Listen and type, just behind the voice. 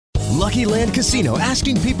Lucky Land Casino,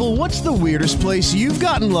 asking people, what's the weirdest place you've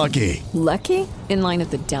gotten lucky? Lucky? In line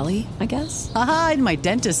at the deli, I guess? Aha, in my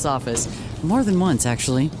dentist's office. More than once,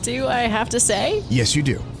 actually. Do I have to say? Yes, you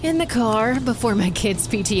do. In the car before my kids'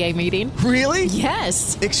 PTA meeting. Really?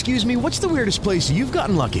 Yes. Excuse me, what's the weirdest place you've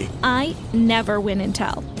gotten lucky? I never win and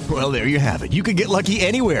tell. Well, there you have it. You can get lucky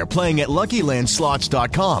anywhere, playing at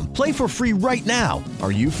LuckyLandSlots.com. Play for free right now.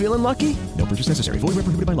 Are you feeling lucky? No purchase necessary. Void where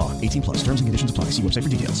prohibited by law. 18 plus. Terms and conditions apply. See website for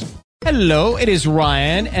details. Hello, it is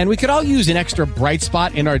Ryan, and we could all use an extra bright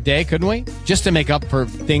spot in our day, couldn't we? Just to make up for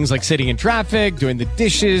things like sitting in traffic, doing the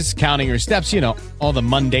dishes, counting your steps, all the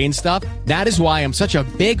mundane stuff. That is why I'm such a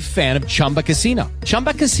big fan of Chumba Casino.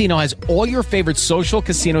 Chumba Casino has all your favorite social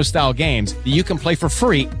casino-style games that you can play for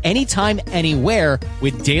free anytime, anywhere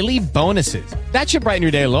with daily bonuses. That should brighten your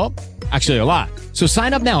day a little. Actually, a lot. So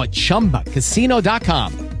sign up now at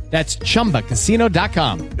ChumbaCasino.com. That's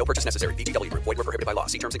ChumbaCasino.com. No purchase necessary. VGW Group. Void where prohibited by law.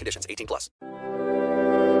 See terms and conditions. 18 plus.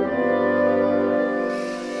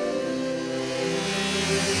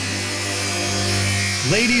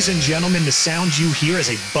 Ladies and gentlemen, the sound you hear is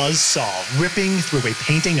a buzzsaw ripping through a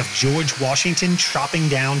painting of George Washington chopping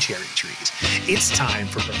down cherry trees. It's time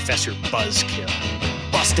for Professor Buzzkill,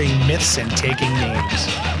 busting myths and taking names.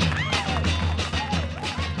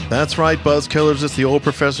 That's right, Buzzkillers. It's the old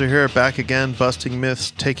professor here, back again, busting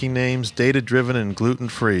myths, taking names, data-driven, and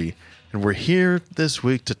gluten-free. And we're here this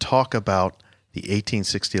week to talk about the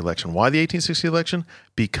 1860 election. Why the 1860 election?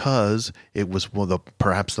 Because it was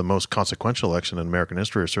perhaps the most consequential election in American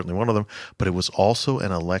history, or certainly one of them, but it was also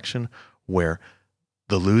an election where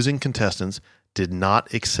the losing contestants did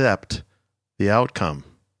not accept the outcome.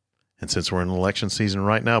 And since we're in election season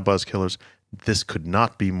right now, Buzzkillers, this could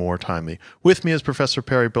not be more timely. With me is Professor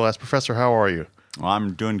Perry Blass. Professor, how are you? Well,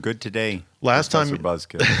 I'm doing good today. Last time you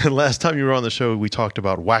were on the show, we talked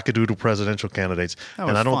about wackadoodle presidential candidates. That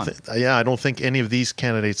was fun. I don't think any of these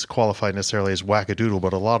candidates qualify necessarily as wackadoodle,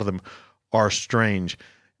 but a lot of them are strange.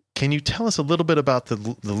 Can you tell us a little bit about the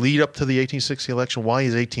lead up to the 1860 election? Why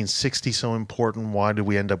is 1860 so important? Why did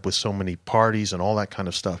we end up with so many parties and all that kind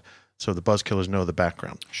of stuff? So the Buzzkillers know the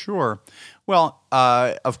background. Sure. Well,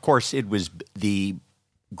 of course, it was the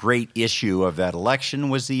great issue of that election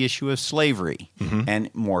was the issue of slavery. Mm-hmm. And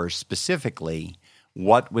more specifically,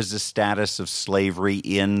 what was the status of slavery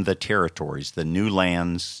in the territories, the new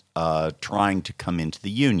lands trying to come into the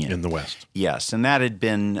Union? In the West. Yes, and that had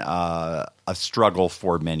been a struggle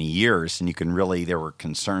for many years, and there were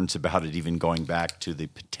concerns about it even going back to the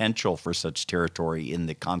potential for such territory in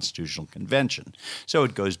the Constitutional Convention. So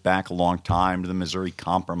it goes back a long time to the Missouri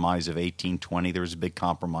Compromise of 1820. There was a big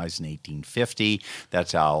compromise in 1850.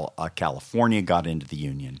 That's how California got into the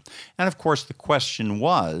Union. And of course, the question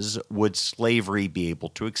was, would slavery be able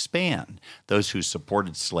to expand? Those who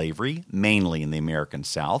supported slavery, mainly in the American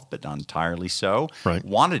South, but not entirely so, right,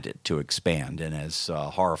 wanted it to expand. And as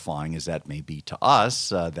horrifying as that may be to us,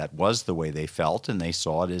 that was the way they felt, and they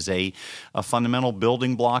saw it as a fundamental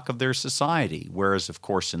building block of their society. Whereas, of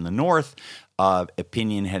course, in the North,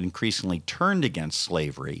 opinion had increasingly turned against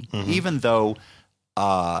slavery, mm-hmm, even though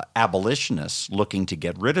abolitionists looking to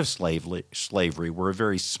get rid of slavery were a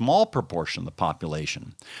very small proportion of the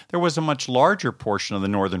population. There was a much larger portion of the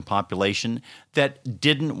northern population that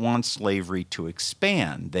didn't want slavery to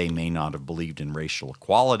expand. They may not have believed in racial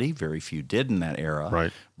equality. Very few did in that era.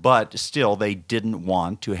 Right. But still, they didn't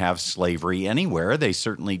want to have slavery anywhere. They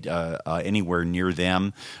certainly, anywhere near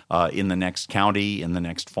them, in the next county, in the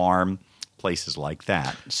next farm, places like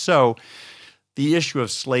that. So the issue of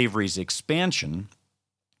slavery's expansion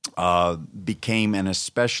became an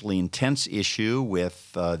especially intense issue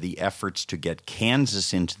with the efforts to get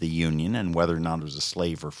Kansas into the Union and whether or not it was a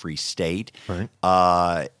slave or free state.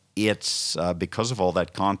 Right. It's because of all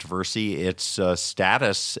that controversy, its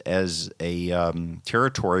status as a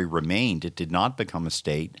territory remained. It did not become a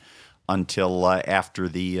state until after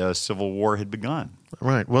the Civil War had begun.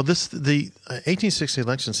 Right. Well, the 1860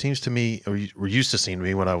 election seems to me, or used to seem to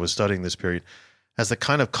me when I was studying this period, as the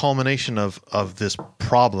kind of culmination of this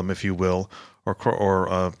problem, if you will, or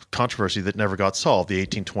controversy that never got solved. The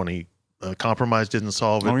 1820 compromise didn't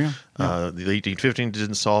solve it. Oh, yeah. The 1815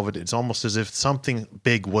 didn't solve it. It's almost as if something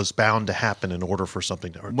big was bound to happen in order for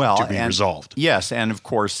something to be resolved. Yes, and of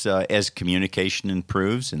course, as communication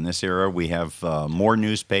improves in this era, we have more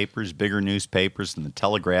newspapers, bigger newspapers, and the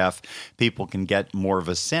telegraph. People can get more of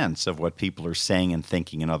a sense of what people are saying and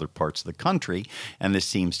thinking in other parts of the country, and this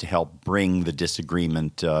seems to help bring the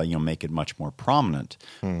disagreement, make it much more prominent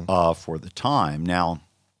for the time. Now,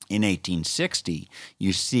 in 1860,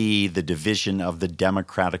 you see the division of the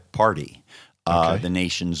Democratic Party, the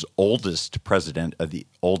nation's oldest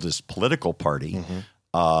political party,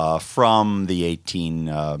 from the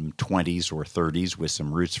 1820s or 30s with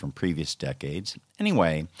some roots from previous decades.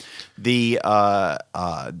 Anyway, the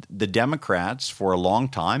Democrats for a long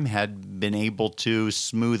time had been able to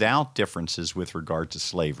smooth out differences with regard to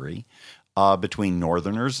slavery between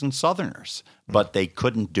Northerners and Southerners, but they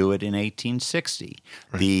couldn't do it in 1860.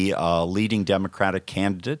 Right. The leading Democratic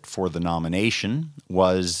candidate for the nomination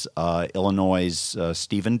was Illinois'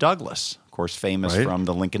 Stephen Douglas, of course famous from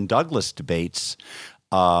the Lincoln-Douglas debates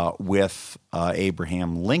with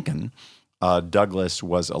Abraham Lincoln. Douglas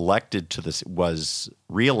was reelected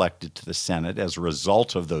to the Senate as a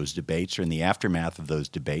result of those debates, or in the aftermath of those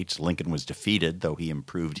debates. Lincoln was defeated, though he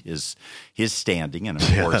improved his standing, and of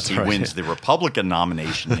course he wins the Republican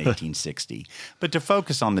nomination in 1860. But to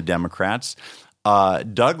focus on the Democrats,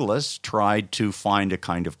 Douglas tried to find a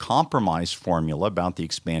kind of compromise formula about the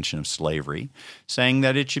expansion of slavery, saying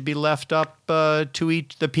that it should be left up to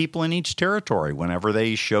the people in each territory whenever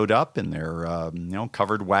they showed up in their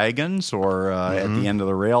covered wagons or at the end of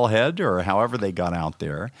the railhead or however they got out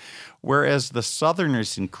there. Whereas the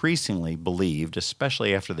Southerners increasingly believed,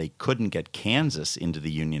 especially after they couldn't get Kansas into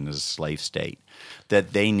the Union as a slave state,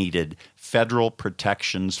 that they needed federal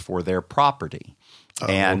protections for their property.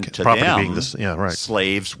 And to them,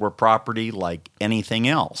 slaves were property like anything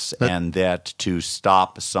else, and that to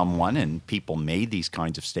stop someone, and people made these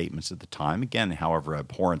kinds of statements at the time, again, however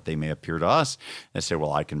abhorrent they may appear to us, they say,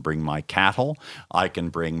 well, I can bring my cattle, I can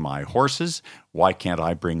bring my horses, why can't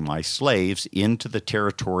I bring my slaves into the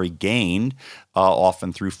territory gained,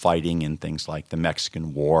 often through fighting in things like the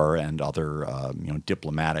Mexican War and other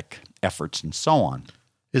diplomatic efforts and so on.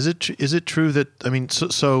 Is it true that,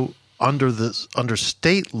 so under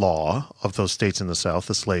state law of those states in the South,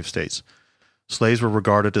 the slave states, slaves were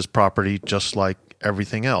regarded as property just like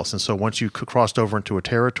everything else. And so once you crossed over into a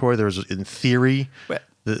territory, there's, in theory,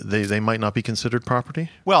 they might not be considered property?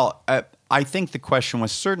 Well, I think the question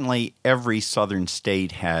was certainly every Southern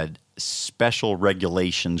state had special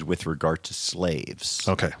regulations with regard to slaves.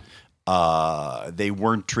 Okay. They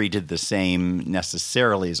weren't treated the same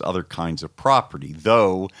necessarily as other kinds of property,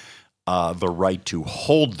 though the right to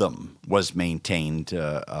hold them was maintained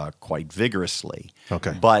quite vigorously.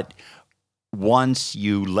 Okay. But once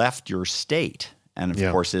you left your state, and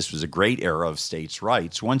of course this was a great era of states'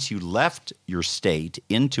 rights, once you left your state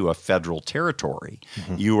into a federal territory,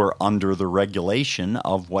 you were under the regulation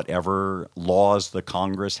of whatever laws the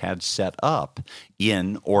Congress had set up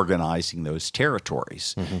in organizing those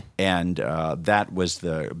territories. And that was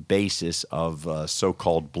the basis of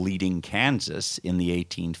so-called Bleeding Kansas in the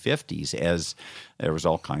 1850s, as there was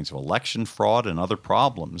all kinds of election fraud and other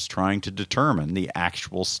problems trying to determine the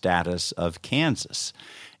actual status of Kansas.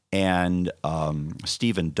 And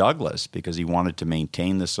Stephen Douglas, because he wanted to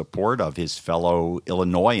maintain the support of his fellow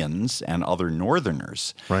Illinoisans and other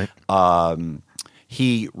Northerners,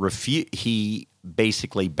 he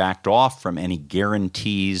basically backed off from any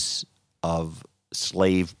guarantees of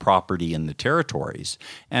slave property in the territories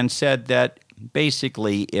and said that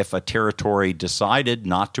basically if a territory decided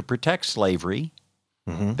not to protect slavery,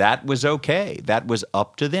 that was okay. That was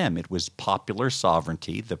up to them. It was popular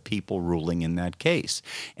sovereignty, the people ruling in that case.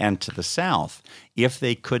 And to the South, if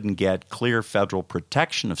they couldn't get clear federal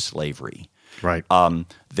protection of slavery,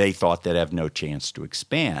 they thought they'd have no chance to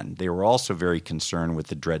expand. They were also very concerned with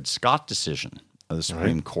the Dred Scott decision of the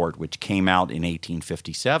Supreme Court, which came out in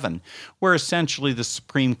 1857, where essentially the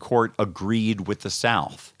Supreme Court agreed with the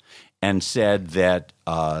South and said that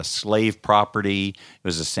slave property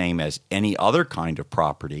was the same as any other kind of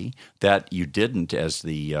property, that you didn't, as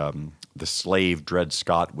the slave Dred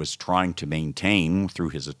Scott was trying to maintain through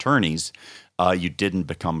his attorneys, you didn't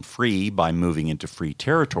become free by moving into free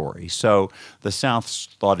territory. So the South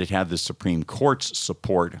thought it had the Supreme Court's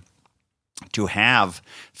support to have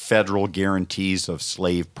federal guarantees of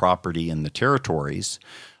slave property in the territories.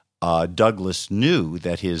 Douglas knew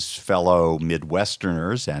that his fellow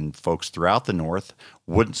Midwesterners and folks throughout the North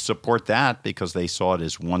wouldn't support that because they saw it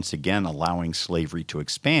as once again allowing slavery to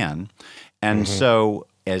expand. And so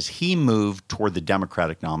as he moved toward the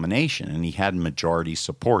Democratic nomination, and he had majority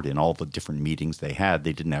support in all the different meetings they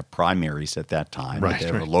didn't have primaries at that time.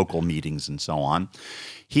 There were local meetings and so on.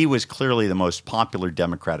 He was clearly the most popular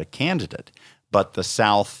Democratic candidate, but the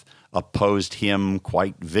South opposed him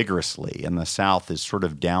quite vigorously, and the South is sort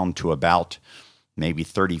of down to about maybe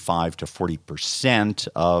 35 to 40%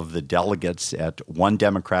 of the delegates at one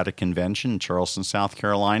Democratic convention in Charleston, South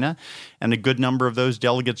Carolina, and a good number of those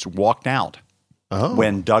delegates walked out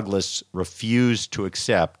when Douglas's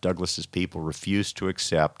people refused to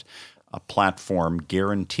accept a platform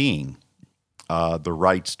guaranteeing the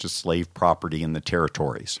rights to slave property in the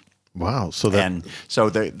territories. Wow. So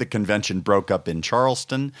the convention broke up in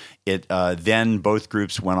Charleston. Then both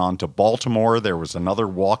groups went on to Baltimore. There was another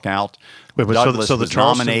walkout. Douglas was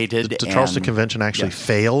nominated. The Charleston Convention actually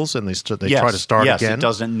fails, and they try to start yes, again? It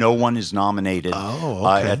doesn't. No one is nominated. Oh,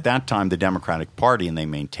 okay. At that time, the Democratic Party, and they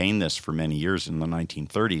maintained this for many years in the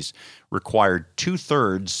 1930s, required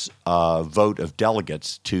 2/3 vote of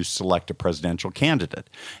delegates to select a presidential candidate.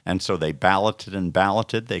 And so they balloted and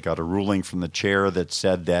balloted. They got a ruling from the chair that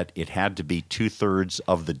said that it had to be 2/3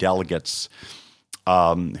 of the delegates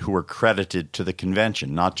who were credited to the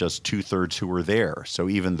convention, not just 2/3 who were there. So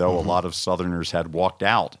even though a lot of Southerners had walked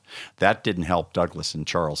out, that didn't help Douglas in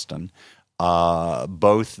Charleston.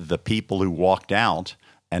 Both the people who walked out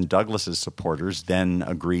and Douglas's supporters then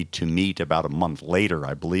agreed to meet about a month later,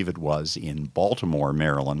 I believe it was, in Baltimore,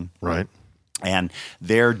 Maryland. Right. And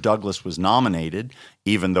there Douglas was nominated,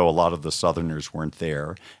 even though a lot of the Southerners weren't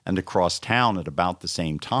there. And across town at about the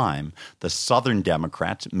same time, the Southern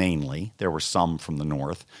Democrats mainly, there were some from the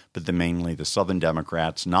North, but mainly the Southern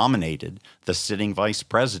Democrats nominated the sitting vice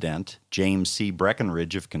president, James C.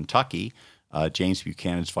 Breckinridge of Kentucky, James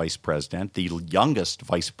Buchanan's vice president, the youngest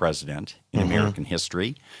vice president in American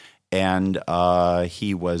history. And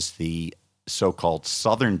he was the so-called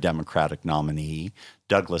Southern Democratic nominee.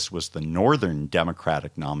 Douglas was the Northern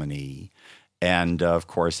Democratic nominee. And, of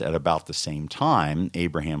course, at about the same time,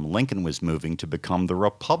 Abraham Lincoln was moving to become the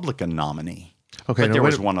Republican nominee. Okay, but there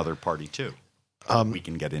was one other party, too, we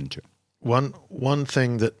can get into. One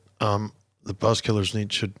thing that the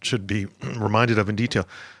Buzzkillers should be reminded of in detail.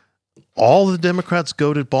 All the Democrats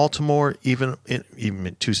go to Baltimore, even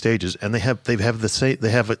in two stages, and they have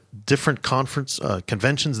a different conference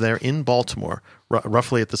conventions there in Baltimore,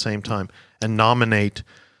 roughly at the same time, and nominate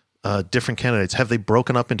different candidates. Have they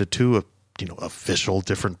broken up into two, official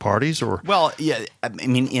different parties, or? Well, yeah, I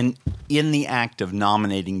mean, in the act of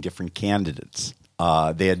nominating different candidates,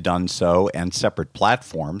 they had done so, and separate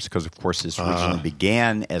platforms, because of course this originally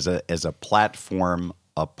began as a platform.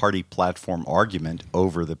 A party platform argument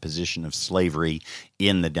over the position of slavery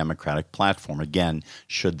in the Democratic platform. Again,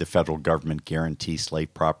 should the federal government guarantee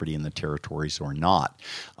slave property in the territories or not?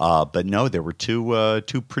 But no, there were two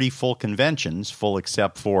pretty full conventions, full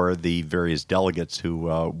except for the various delegates who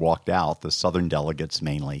walked out, the Southern delegates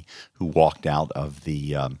mainly, who walked out of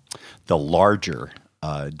the larger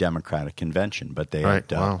Democratic convention. But they had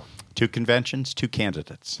two conventions, two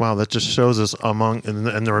candidates. Wow, that just shows us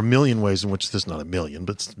and there are a million ways in which this, not a million,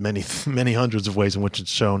 but many, many hundreds of ways in which it's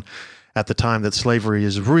shown at the time that slavery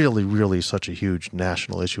is really, really such a huge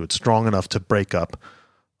national issue. It's strong enough to break up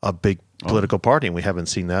a big political party, and we haven't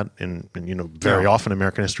seen that in very often in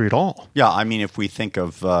American history at all. Yeah, I mean, if we think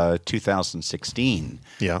of 2016,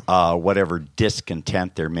 whatever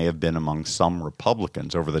discontent there may have been among some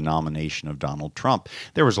Republicans over the nomination of Donald Trump,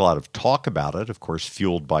 there was a lot of talk about it, of course,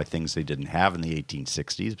 fueled by things they didn't have in the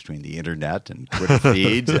 1860s between the internet and Twitter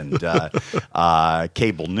feeds and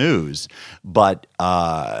cable news. But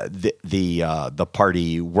the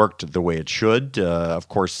party worked the way it should. Of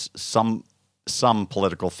course, some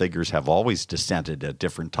political figures have always dissented at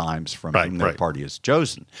different times from whom their party is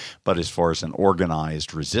chosen. But as far as an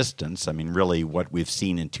organized resistance, I mean, really what we've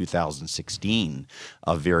seen in 2016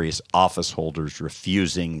 of various office holders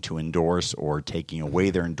refusing to endorse or taking away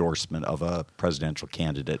their endorsement of a presidential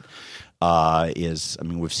candidate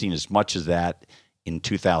we've seen as much of that in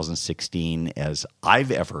 2016 as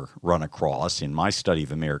I've ever run across in my study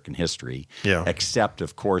of American history, except,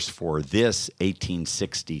 of course, for this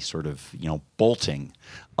 1860 sort of, bolting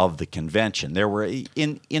of the convention. There were,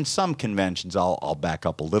 in some conventions, I'll back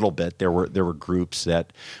up a little bit, there were groups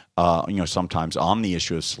that, sometimes on the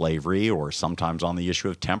issue of slavery or sometimes on the issue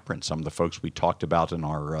of temperance. Some of the folks we talked about in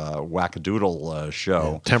our Wackadoodle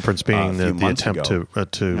show. Yeah, temperance being the attempt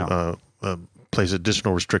to place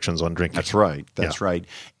additional restrictions on drinking. That's right. That's right.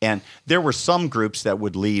 And there were some groups that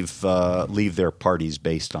would leave their parties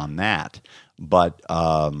based on that. But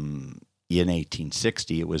in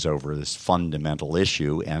 1860, it was over this fundamental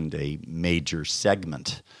issue, and a major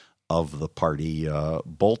segment of the party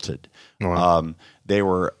bolted. Wow. They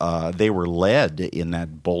were led in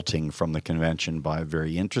that bolting from the convention by a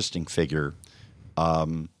very interesting figure,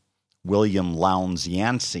 William Lowndes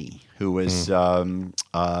Yancey, who is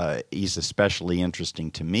he's especially interesting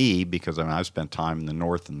to me because I've spent time in the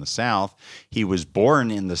North and the South. He was born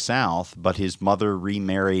in the South, but his mother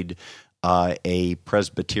remarried a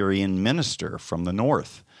Presbyterian minister from the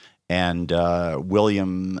North. And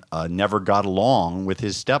William never got along with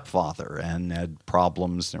his stepfather and had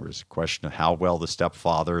problems. There was a question of how well the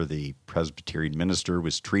stepfather, the Presbyterian minister,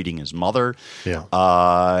 was treating his mother. Yeah.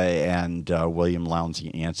 And William Lowndes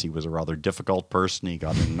Yancey was a rather difficult person. He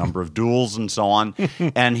got in a number of duels and so on.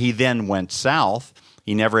 And he then went south.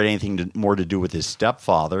 He never had anything more to do with his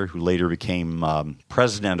stepfather, who later became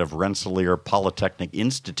president of Rensselaer Polytechnic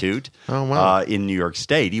Institute in New York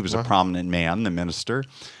State. He was a prominent man, the minister.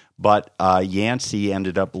 But Yancey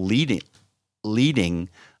ended up leading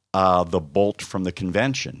the bolt from the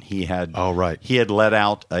convention. He had let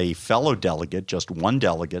out a fellow delegate, just one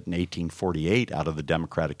delegate in 1848 out of the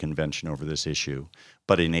Democratic Convention over this issue.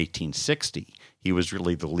 But in 1860, he was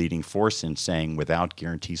really the leading force in saying, without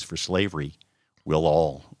guarantees for slavery,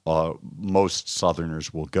 most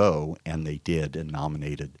Southerners will go, and they did, and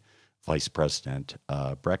nominated Vice President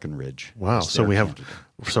Breckinridge. Wow! So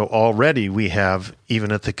already we have,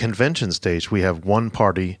 even at the convention stage, we have one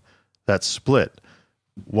party that's split.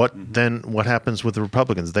 What happens with the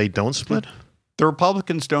Republicans? They don't split? The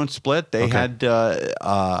Republicans don't split. They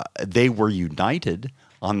they were united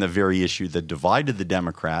on the very issue that divided the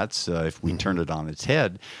Democrats, if we turn it on its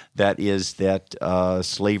head, that is that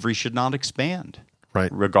slavery should not expand.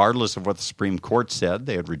 Right. Regardless of what the Supreme Court said,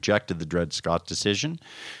 they had rejected the Dred Scott decision.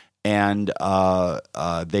 And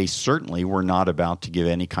they certainly were not about to give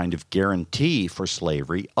any kind of guarantee for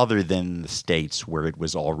slavery other than the states where it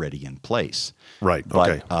was already in place. Right,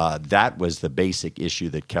 But that was the basic issue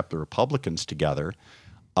that kept the Republicans together.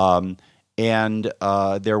 And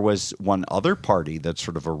there was one other party that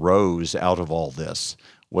sort of arose out of all this,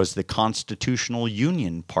 was the Constitutional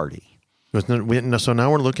Union Party. So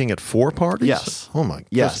now we're looking at four parties? Yes. Oh, my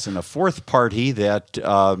goodness. Yes, and a fourth party that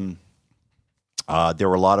there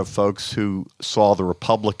were a lot of folks who saw the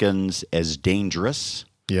Republicans as dangerous.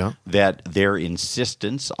 Yeah. That their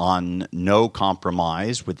insistence on no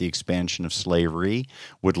compromise with the expansion of slavery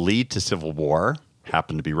would lead to civil war.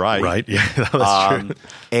 Happened to be right. Right, yeah, that's true.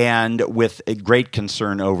 And with a great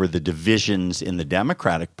concern over the divisions in the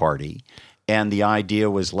Democratic Party. And the idea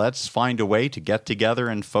was, let's find a way to get together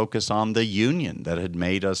and focus on the Union that had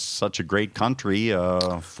made us such a great country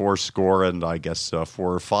 4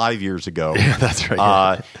 or 5 years ago. Yeah, that's right.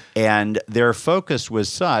 Yeah. And their focus was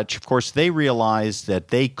such, of course, they realized that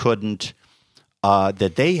they couldn't,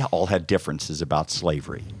 that they all had differences about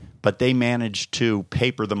slavery. But they managed to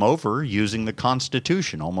paper them over using the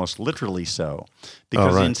Constitution, almost literally so.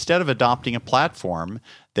 Because instead of adopting a platform,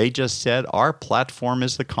 they just said, our platform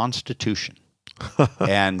is the Constitution.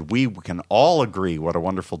 And we can all agree what a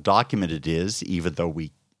wonderful document it is, even though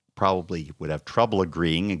we probably would have trouble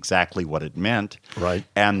agreeing exactly what it meant. Right.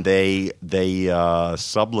 And they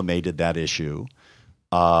sublimated that issue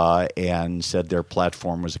and said their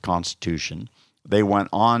platform was a Constitution. They went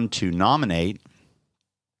on to nominate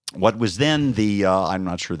what was then the, I'm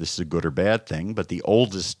not sure this is a good or bad thing, but the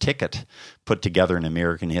oldest ticket put together in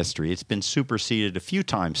American history. It's been superseded a few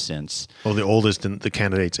times since. Oh, the oldest in the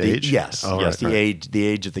candidate's age? Yes. Oh, yes, right, the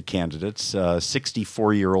age of the candidates.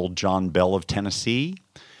 64-year-old John Bell of Tennessee.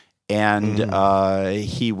 And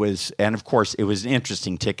he was, and of course, it was an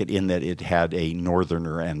interesting ticket in that it had a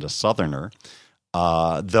Northerner and a Southerner,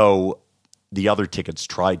 though the other tickets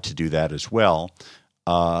tried to do that as well.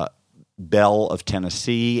 Bell of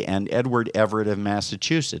Tennessee and Edward Everett of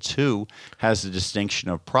Massachusetts, who has the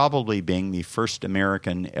distinction of probably being the first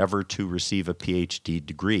American ever to receive a PhD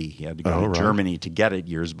degree. He had to go to Germany to get it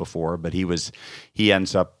years before, but he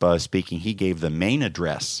ends up speaking. He gave the main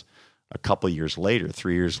address a couple years later,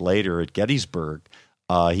 3 years later at Gettysburg.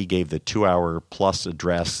 He gave the 2-hour-plus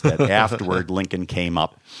address that afterward Lincoln came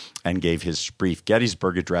up and gave his brief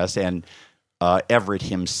Gettysburg address, and Everett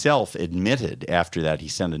himself admitted after that, he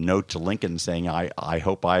sent a note to Lincoln saying, I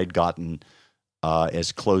hope I had gotten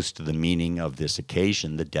as close to the meaning of this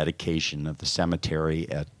occasion, the dedication of the cemetery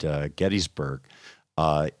at Gettysburg,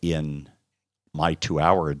 in my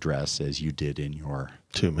 2-hour address as you did in your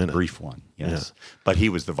 2-minute brief one. Yes. Yeah. But he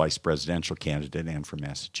was the vice presidential candidate and from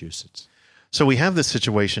Massachusetts. So we have this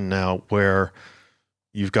situation now where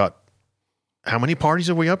you've got, how many parties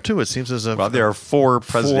are we up to? It seems as if... Well, there are 4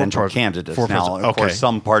 presidential candidates. Now, of course,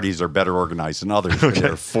 some parties are better organized than others, but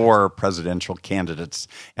there are 4 presidential candidates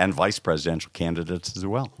and vice presidential candidates as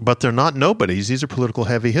well. But they're not nobodies. These are political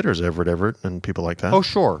heavy hitters, Everett, and people like that. Oh,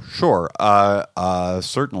 sure.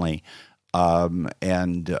 Certainly.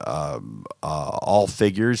 And all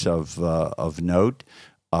figures of note.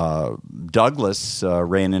 Douglas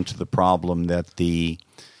ran into the problem that the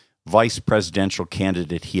vice presidential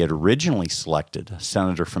candidate he had originally selected, a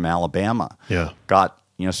senator from Alabama, got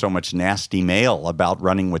so much nasty mail about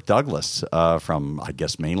running with Douglas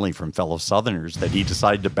mainly from fellow Southerners, that he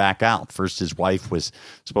decided to back out. First, his wife was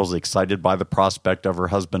supposedly excited by the prospect of her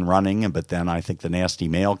husband running, but then I think the nasty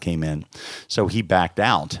mail came in, so he backed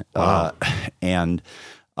out. Wow. And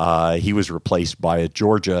he was replaced by a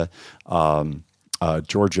Georgia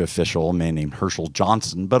official, a man named Herschel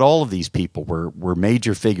Johnson. But all of these people were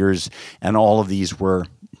major figures, and all of these were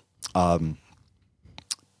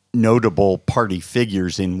notable party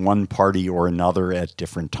figures in one party or another at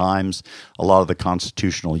different times. A lot of the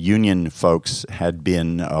Constitutional Union folks had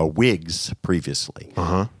been Whigs previously,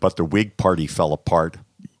 but the Whig Party fell apart.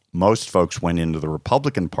 Most folks went into the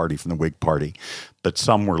Republican Party from the Whig Party, but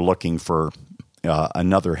some were looking for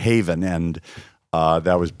another haven, and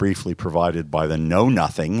that was briefly provided by the Know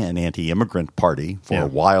Nothing, an anti-immigrant party, for a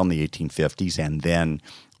while in the 1850s, and then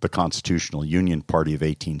the Constitutional Union Party of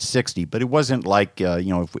 1860. But it wasn't like,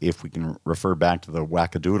 if we can refer back to the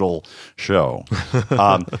Wackadoodle show,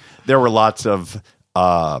 there were lots of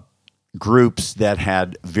groups that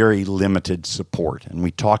had very limited support, and we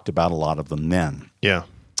talked about a lot of them then. Yeah.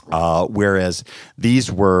 Whereas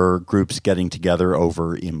these were groups getting together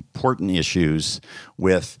over important issues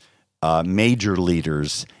with major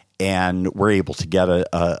leaders, and were able to get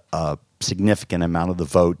a significant amount of the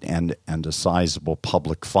vote and a sizable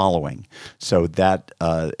public following. So that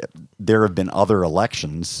there have been other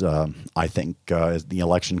elections. I think the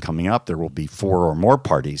election coming up, there will be 4 or more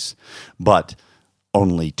parties, but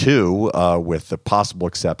only 2, with the possible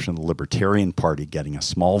exception of the Libertarian Party getting a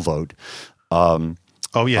small vote.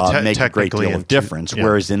 Make a great deal of difference.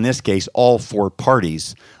 Whereas in this case, all 4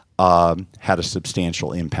 parties had a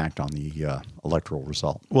substantial impact on the electoral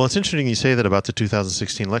result. Well, it's interesting you say that about the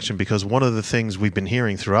 2016 election, because one of the things we've been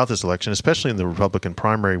hearing throughout this election, especially in the Republican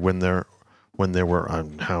primary when there were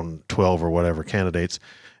 12 or whatever candidates,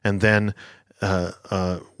 and then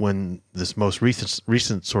when this most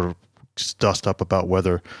recent sort of dust up about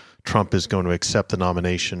whether Trump is going to accept the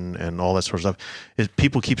nomination and all that sort of stuff, is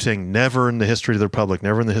people keep saying never in the history of the Republic,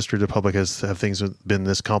 have things been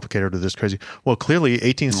this complicated or this crazy. Well, clearly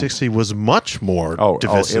 1860 was much more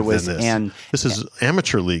divisive than this. And this is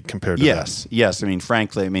amateur league compared to that. Yes.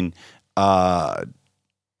 Frankly,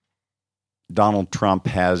 Donald Trump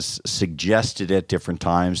has suggested at different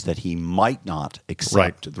times that he might not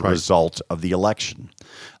accept the result of the election.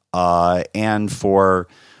 And for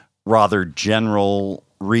rather general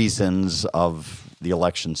reasons of the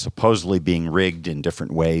election supposedly being rigged in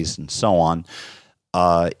different ways and so on.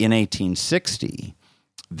 In 1860,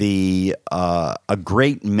 a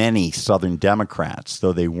great many Southern Democrats,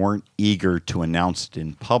 though they weren't eager to announce it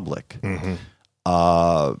in public,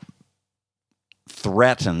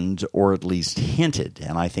 threatened or at least hinted,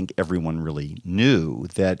 and I think everyone really knew,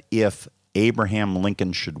 that if Abraham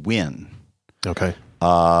Lincoln should win,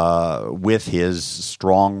 with his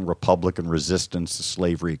strong Republican resistance to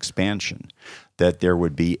slavery expansion, that there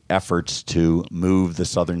would be efforts to move the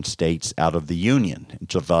Southern states out of the Union,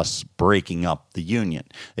 to thus breaking up the Union.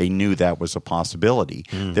 They knew that was a possibility.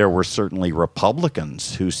 There were certainly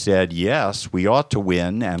Republicans who said, yes, we ought to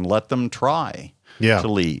win and let them try to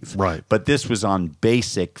leave. Right. But this was on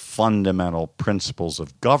basic fundamental principles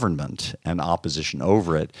of government and opposition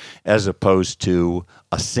over it, as opposed to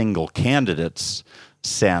a single candidate's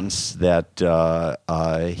sense that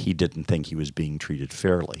he didn't think he was being treated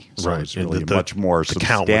fairly. So it's really much more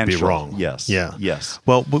substantial. The count would be wrong. Yes. Yeah. Yes.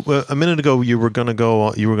 Well, a minute ago you were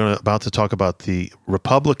about to talk about the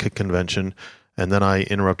Republican convention, and then I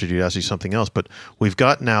interrupted you to ask you something else. But we've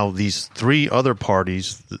got now these 3 other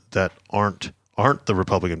parties that aren't the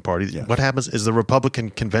Republican Party. Yes. What happens? Is the Republican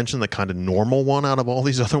convention the kind of normal one out of all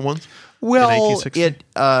these other ones? Well,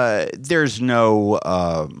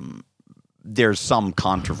 there's some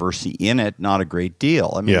controversy in it, not a great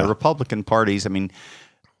deal. The Republican parties,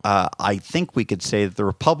 I think we could say that the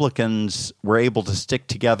Republicans were able to stick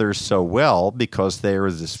together so well because there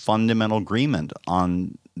was this fundamental agreement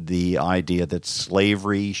on the idea that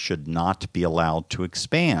slavery should not be allowed to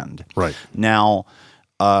expand. Right. Now,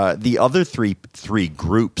 the other three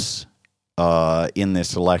groups in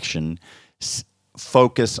this election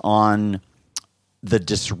focus on the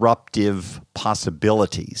disruptive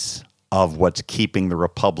possibilities of what's keeping the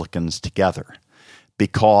Republicans together.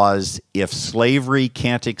 Because if slavery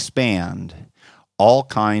can't expand, all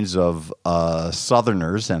kinds of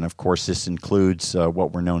Southerners, and of course this includes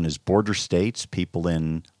what were known as border states, people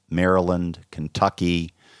in Maryland,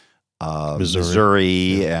 Kentucky,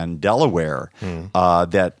 Missouri and Delaware,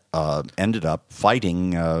 that ended up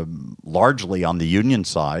fighting largely on the Union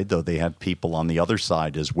side, though they had people on the other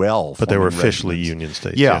side as well. But they were officially Union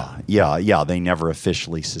states. Yeah. They never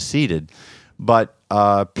officially seceded. but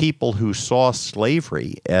people who saw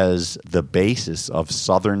slavery as the basis of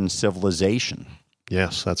Southern civilization.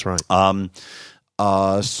 Yes, that's right.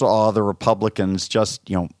 Saw the Republicans just,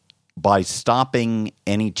 by stopping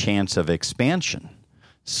any chance of expansion,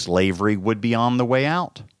 slavery would be on the way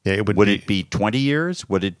out. Yeah, would it be 20 years?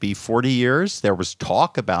 Would it be 40 years? There was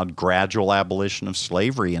talk about gradual abolition of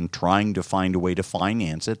slavery and trying to find a way to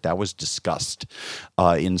finance it. That was discussed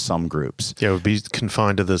in some groups. Yeah, it would be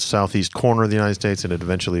confined to the southeast corner of the United States, and it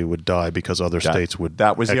eventually would die because other states would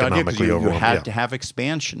That was the idea, because you overwhelm. had to have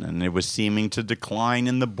expansion, and it was seeming to decline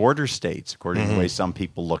in the border states, according to the way some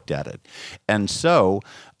people looked at it. And so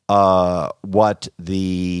what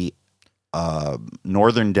the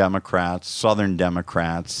Northern Democrats, Southern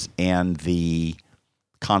Democrats, and the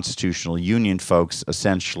Constitutional Union folks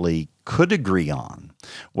essentially could agree on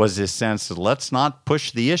was this sense that let's not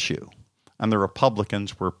push the issue. And the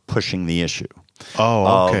Republicans were pushing the issue.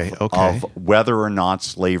 Of whether or not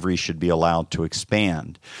slavery should be allowed to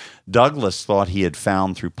expand. Douglas thought he had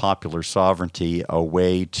found through popular sovereignty a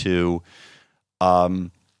way to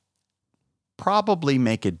probably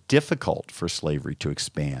make it difficult for slavery to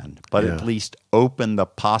expand, but at least open the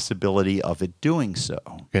possibility of it doing so.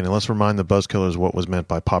 Okay, now let's remind the buzzkillers what was meant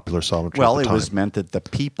by popular sovereignty. Well, it was meant that the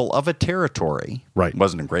people of a territory, right, it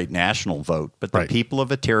wasn't a great national vote, but the people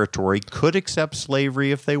of a territory could accept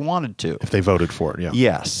slavery if they wanted to. If they voted for it, yeah.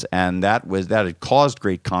 Yes, and that had caused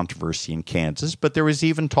great controversy in Kansas, but there was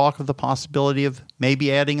even talk of the possibility of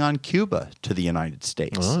maybe adding on Cuba to the United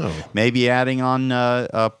States. Maybe adding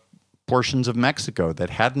on portions of Mexico that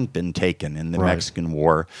hadn't been taken in the Mexican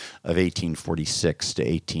War of 1846 to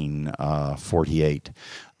 1848.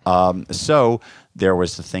 So there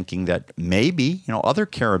was the thinking that maybe, other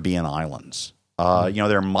Caribbean islands,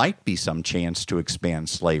 there might be some chance to expand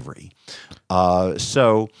slavery.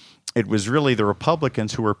 So it was really the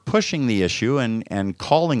Republicans who were pushing the issue and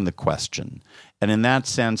calling the question. And in that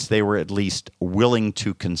sense, they were at least willing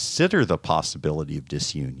to consider the possibility of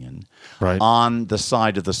disunion on the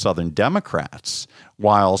side of the Southern Democrats,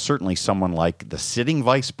 while certainly someone like the sitting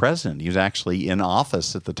vice president, he was actually in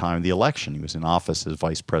office at the time of the election. He was in office as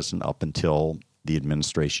vice president up until the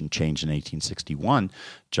administration changed in 1861.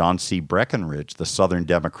 John C. Breckinridge, the Southern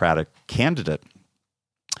Democratic candidate,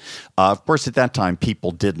 of course, at that time, people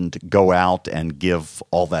didn't go out and give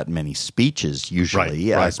all that many speeches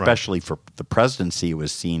usually, especially for the presidency. It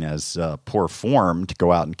was seen as poor form to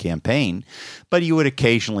go out and campaign. But he would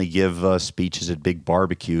occasionally give speeches at big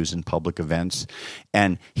barbecues and public events.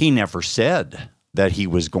 And he never said that he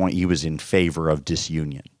was in favor of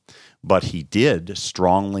disunion. But he did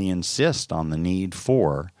strongly insist on the need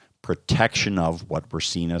for protection of what were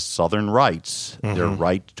seen as Southern rights, their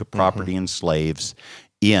right to property and slaves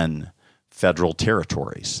in federal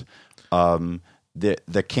territories.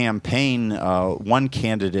 The campaign, one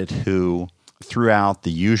candidate who threw out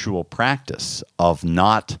the usual practice of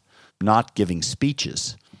not giving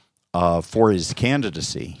speeches for his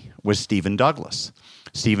candidacy was Stephen Douglas.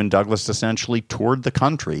 Stephen Douglas essentially toured the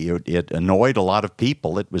country. It annoyed a lot of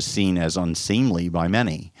people. It was seen as unseemly by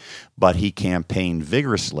many, but he campaigned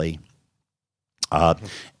vigorously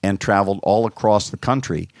and traveled all across the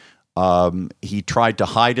country. He tried to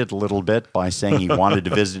hide it a little bit by saying he wanted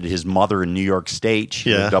to visit his mother in New York State.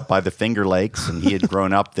 She lived up by the Finger Lakes, and he had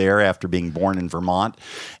grown up there after being born in Vermont.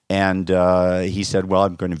 And he said, well,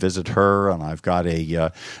 I'm going to visit her, and I've got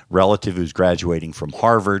a relative who's graduating from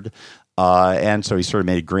Harvard. And so he sort of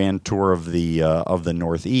made a grand tour of the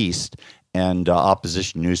Northeast, and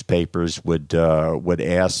opposition newspapers would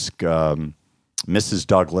ask Mrs.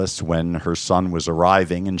 Douglas when her son was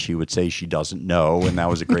arriving, and she would say she doesn't know, and that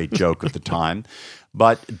was a great joke at the time.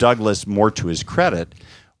 But Douglas, more to his credit,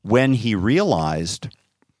 when he realized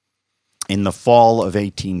in the fall of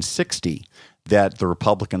 1860 that the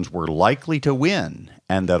Republicans were likely to win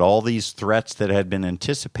and that all these threats that had been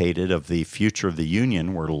anticipated of the future of the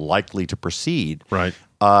Union were likely to proceed,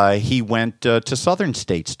 he went to southern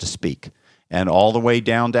states to speak. And all the way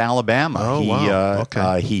down to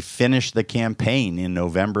Alabama. He finished the campaign in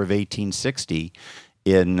November of 1860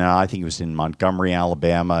 I think it was in Montgomery,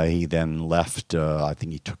 Alabama. He then left. I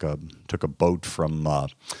think he took a boat from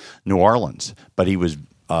New Orleans. But he was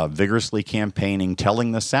vigorously campaigning,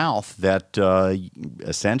 telling the South that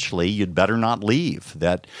essentially you'd better not leave,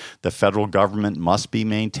 that the federal government must be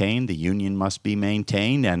maintained, the Union must be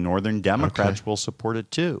maintained, and Northern Democrats will support it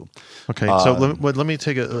too. Okay, so let me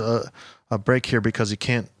take a break here because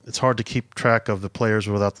it's hard to keep track of the players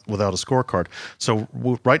without a scorecard. So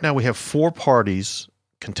right now we have 4 parties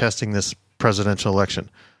contesting this presidential election.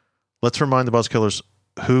 Let's remind the buzzkillers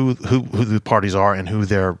who the parties are and who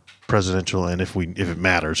their presidential, and if it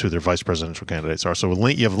matters, who their vice presidential candidates are. So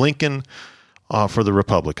you have Lincoln for the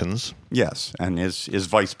Republicans. Yes, and his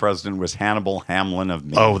vice president was Hannibal Hamlin of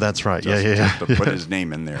Maine. Oh, that's right. Just to put his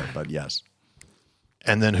name in there, but yes.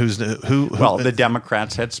 And then who? Well, the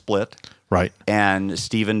Democrats had split. Right. And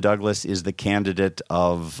Stephen Douglas is the candidate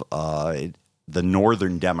of the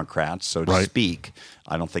Northern Democrats, so to speak.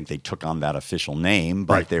 I don't think they took on that official name,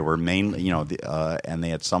 but they were mainly, and they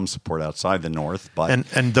had some support outside the North. But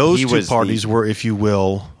and those two parties were, if you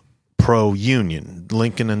will, pro-union.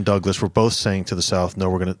 Lincoln and Douglas were both saying to the South,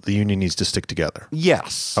 no, the union needs to stick together.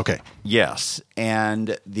 Yes. Okay. Yes.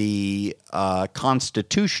 And the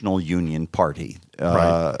Constitutional Union Party,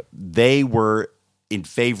 they were in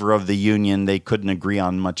favor of the union. They couldn't agree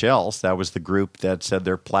on much else. That was the group that said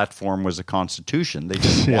their platform was a constitution. They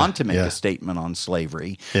didn't want to make a statement on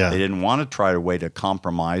slavery. Yeah. They didn't want to try a way to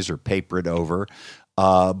compromise or paper it over.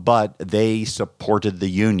 But they supported the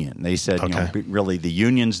union. They said, really, the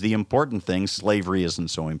union's the important thing. Slavery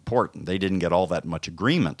isn't so important. They didn't get all that much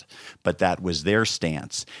agreement, but that was their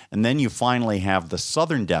stance. And then you finally have the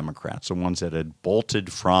Southern Democrats, the ones that had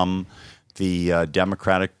bolted from the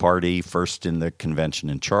Democratic Party, first in the convention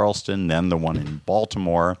in Charleston, then the one in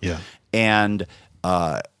Baltimore. Yeah. And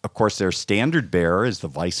of course, their standard bearer is the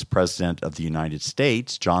Vice President of the United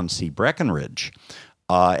States, John C. Breckinridge.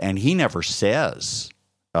 And he never says,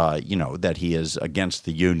 that he is against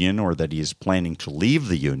the Union or that he is planning to leave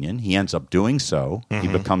the Union. He ends up doing so. Mm-hmm.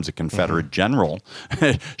 He becomes a Confederate general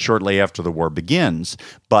shortly after the war begins.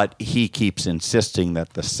 But he keeps insisting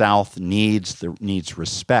that the South needs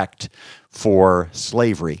respect for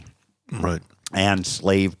slavery. Right. And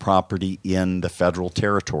slave property in the federal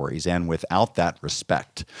territories. And without that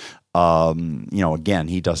respect, again,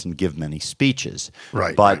 he doesn't give many speeches.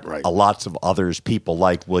 Right. But lots of others, people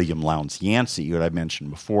like William Lowndes Yancey, who I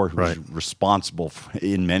mentioned before, who's responsible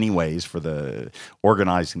in many ways for the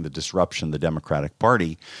organizing the disruption of the Democratic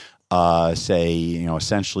Party, say,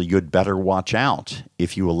 essentially, you'd better watch out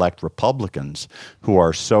if you elect Republicans who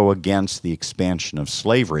are so against the expansion of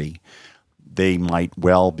slavery. They might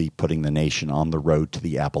well be putting the nation on the road to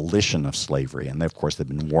the abolition of slavery. And, of course, they've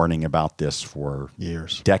been warning about this for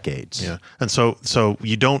years, decades. Yeah. And so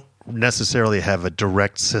you don't necessarily have a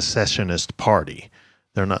direct secessionist party.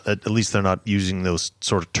 They're not, at least they're not using those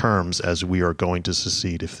sort of terms as we are going to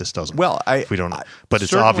secede if this doesn't. Well, but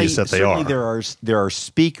it's obvious that they are. There are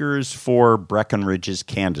speakers for Breckinridge's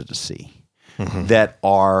candidacy that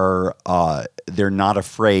are they're not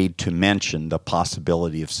afraid to mention the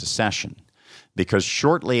possibility of secession. Because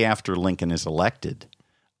shortly after Lincoln is elected,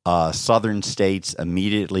 Southern states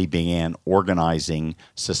immediately began organizing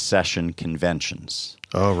secession conventions.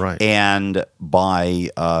 Oh, right. And by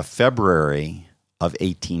February of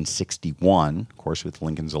 1861, of course, with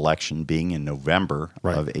Lincoln's election being in November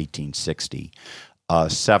of 1860,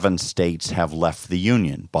 7 states have left the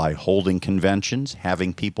Union by holding conventions,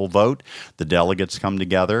 having people vote. The delegates come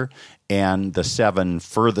together, and the 7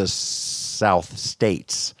 furthest south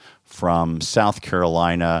states from South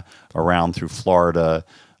Carolina around through Florida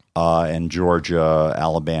and Georgia,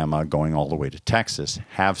 Alabama, going all the way to Texas,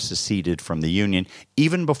 have seceded from the Union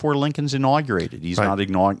even before Lincoln's inaugurated. He's not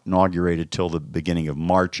inaugurated till the beginning of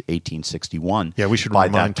March 1861. Yeah, we should By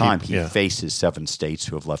remind that time, people, he faces 7 states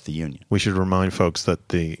who have left the Union. We should remind folks that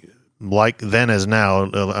like then as now,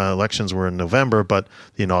 elections were in November, but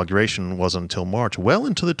the inauguration wasn't until March, well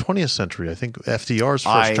into the 20th century. I think FDR's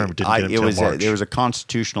first term didn't get until March. There was a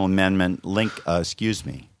constitutional amendment.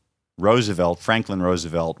 Franklin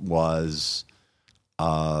Roosevelt was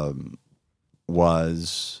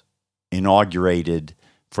inaugurated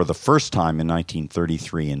for the first time in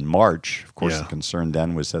 1933 in March. Of course, the concern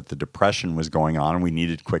then was that the Depression was going on and we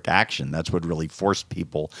needed quick action. That's what really forced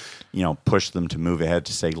people, pushed them to move ahead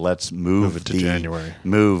to say, let's move it to January.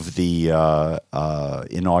 Move the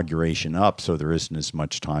inauguration up so there isn't as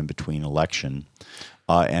much time between election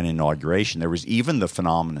and inauguration. There was even the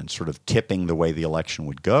phenomenon sort of tipping the way the election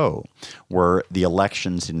would go, where the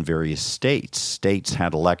elections in various states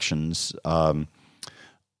had elections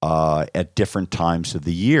at different times of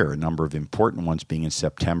the year, a number of important ones being in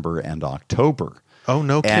September and October. Oh,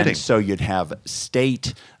 no kidding. And so you'd have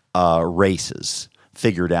state races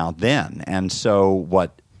figured out then. And so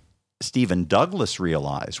what Stephen Douglas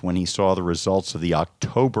realized when he saw the results of the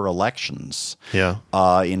October elections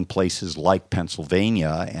in places like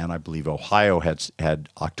Pennsylvania, and I believe Ohio had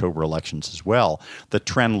October elections as well, the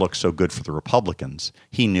trend looked so good for the Republicans,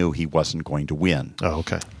 he knew he wasn't going to win. Oh,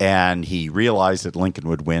 okay. And he realized that Lincoln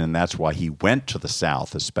would win, and that's why he went to the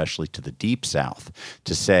South, especially to the Deep South,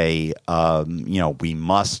 to say, we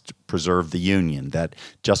must preserve the Union, that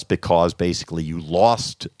just because basically you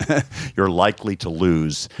lost, you're likely to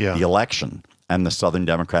lose the election, and the Southern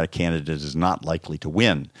Democratic candidate is not likely to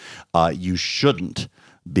win, you shouldn't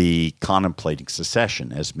be contemplating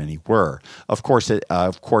secession, as many were. Of course,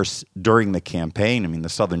 during the campaign, I mean, the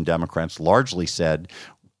Southern Democrats largely said,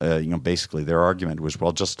 basically their argument was,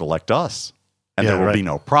 well, just elect us, and there will be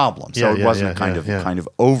no problem. So it wasn't kind of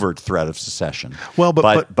overt threat of secession. Well,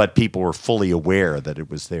 but people were fully aware that it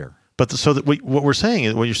was there. But what you're saying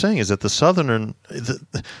is that the Southern,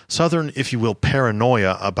 if you will,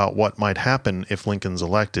 paranoia about what might happen if Lincoln's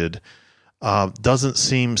elected doesn't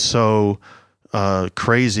seem so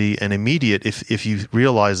crazy and immediate if you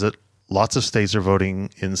realize that lots of states are voting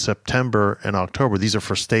in September and October. These are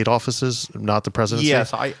for state offices, not the presidency?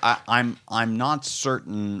 Yes, I'm not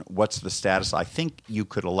certain what's the status. I think you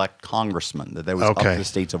could elect congressmen. That was up to the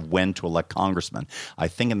states of when to elect congressmen. I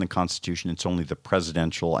think in the Constitution it's only the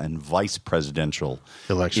presidential and vice presidential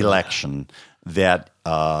election that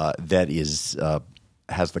is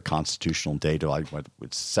has the constitutional date of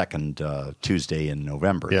second Tuesday in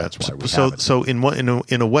November. Yeah, that's why we have it. So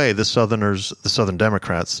in a way, the Southern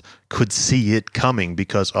Democrats could see it coming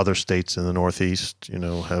because other states in the Northeast,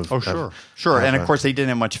 have. Oh, sure. And of course, they didn't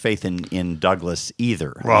have much faith in Douglas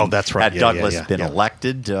either. Well, that's right. Had Douglas been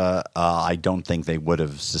elected, I don't think they would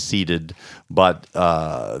have seceded, but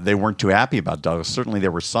they weren't too happy about Douglas. Certainly,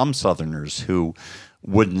 there were some Southerners who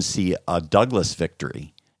wouldn't see a Douglas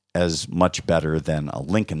victory as much better than a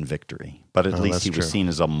Lincoln victory. But at least he was seen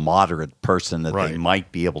as a moderate person that they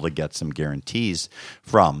might be able to get some guarantees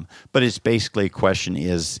from. But it's basically a question,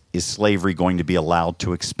 is slavery going to be allowed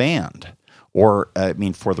to expand? Or,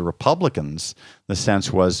 for the Republicans, the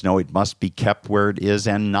sense was, no, it must be kept where it is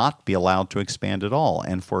and not be allowed to expand at all.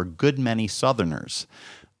 And for a good many Southerners,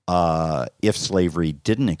 if slavery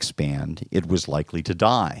didn't expand, it was likely to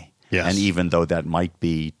die. Yes. And even though that might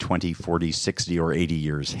be 20, 40, 60, or 80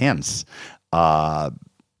 years hence, that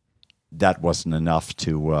wasn't enough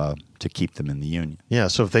to keep them in the Union. Yeah,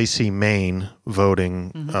 so if they see Maine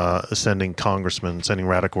voting, sending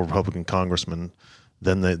radical Republican congressmen,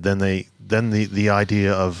 then the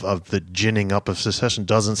idea of the ginning up of secession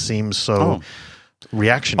doesn't seem so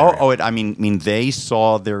reactionary. They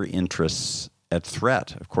saw their interests at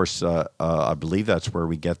threat. Of course, I believe that's where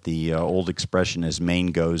we get the old expression, as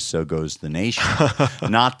Maine goes, so goes the nation.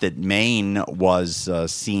 Not that Maine was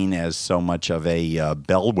seen as so much of a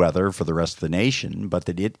bellwether for the rest of the nation, but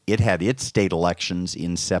that it had its state elections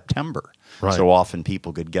in September. Right. So often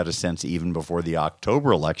people could get a sense even before the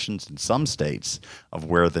October elections in some states of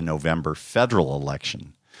where the November federal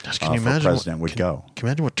election Can you imagine president would go. Can you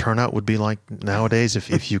imagine what turnout would be like nowadays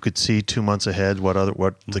if you could see 2 months ahead what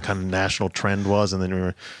the kind of national trend was, and then we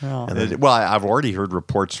were. I've already heard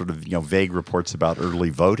reports, sort of vague reports about early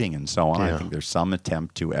voting and so on. I think there's some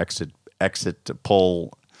attempt to exit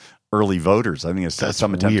poll early voters. I think it's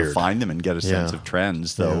some attempt to find them and get a sense of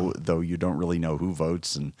trends, though you don't really know who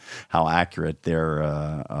votes and how accurate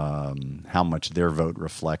how much their vote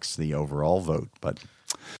reflects the overall vote, but.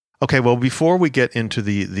 Okay, well, before we get into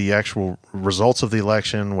the actual results of the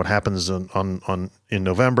election, what happens in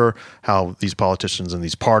November, how these politicians and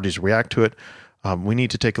these parties react to it, we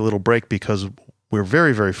need to take a little break because we're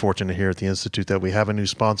very, very fortunate here at the Institute that we have a new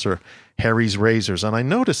sponsor, Harry's Razors. And I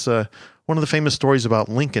notice one of the famous stories about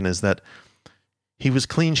Lincoln is that he was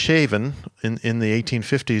clean shaven in the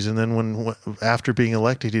 1850s, and then after being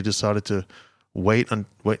elected, he decided to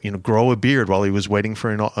grow a beard while he was waiting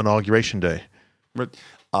for inauguration day. But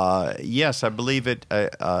yes, I believe it.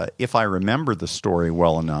 If I remember the story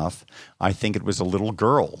well enough, I think it was a little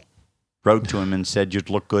girl wrote to him and said,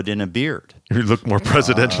 "You'd look good in a beard." You look more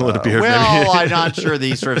presidential in a beard. Well, maybe. I'm not sure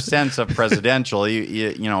the sort of sense of presidential,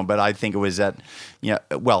 but I think it was that.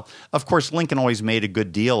 Well, of course, Lincoln always made a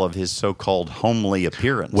good deal of his so-called homely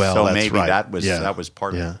appearance. Well, so that's maybe right. that was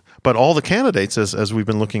part of it. But all the candidates, as we've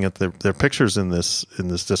been looking at their pictures in this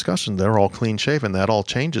discussion, they're all clean shaven. That all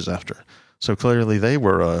changes after. So clearly, they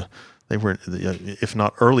were if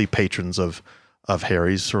not early patrons of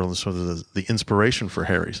Harry's, sort of the inspiration for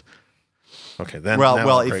Harry's. Okay, then.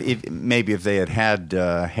 If they had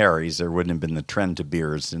Harry's, there wouldn't have been the trend to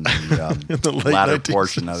beers in the, in the latter 1960s.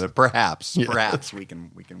 portion of it. Perhaps we can.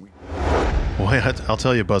 Boy, I'll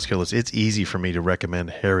tell you, Buzzkillers, it's easy for me to recommend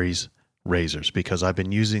Harry's razors because I've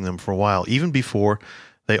been using them for a while, even before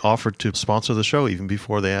they offered to sponsor the show, even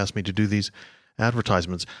before they asked me to do these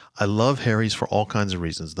advertisements. I love Harry's for all kinds of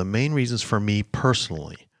reasons. The main reasons for me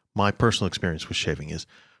personally, my personal experience with shaving is,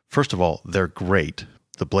 first of all, they're great.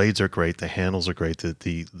 The blades are great. The handles are great.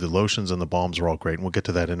 The lotions and the balms are all great. And we'll get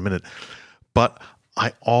to that in a minute. But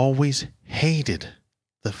I always hated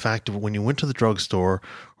the fact of when you went to the drugstore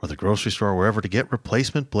or the grocery store or wherever to get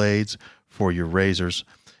replacement blades for your razors,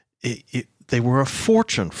 they were a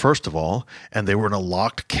fortune, first of all, and they were in a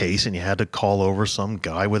locked case, and you had to call over some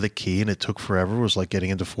guy with a key, and it took forever. It was like getting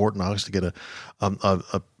into Fort Knox to get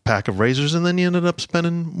a pack of razors, and then you ended up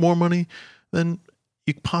spending more money than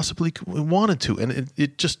you possibly wanted to, and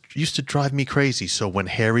it just used to drive me crazy. So when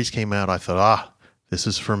Harry's came out, I thought, this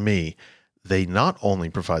is for me. They not only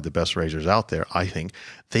provide the best razors out there, I think,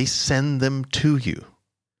 they send them to you.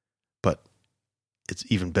 But it's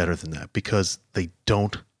even better than that because they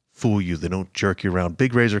don't fool you. They don't jerk you around.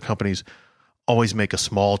 Big razor companies always make a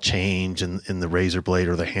small change in the razor blade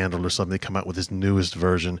or the handle or something. They come out with this newest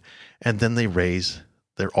version, and then they raise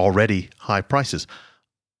their already high prices.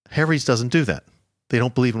 Harry's doesn't do that. They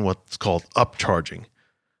don't believe in what's called upcharging.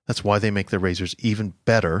 That's why they make their razors even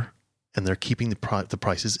better, and they're keeping the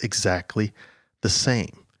prices exactly the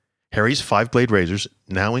same. Harry's 5-blade razors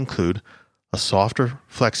now include a softer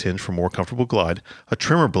flex hinge for more comfortable glide, a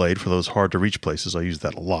trimmer blade for those hard-to-reach places, I use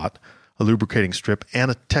that a lot, a lubricating strip,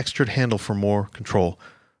 and a textured handle for more control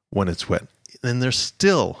when it's wet. And they're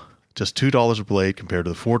still just $2 a blade compared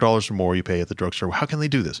to the $4 or more you pay at the drugstore. How can they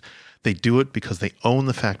do this? They do it because they own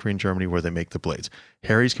the factory in Germany where they make the blades.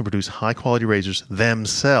 Harry's can produce high-quality razors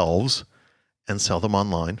themselves and sell them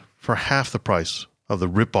online for half the price of the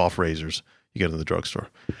rip-off razors you get in the drugstore.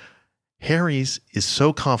 Harry's is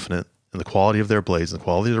so confident in the quality of their blades and the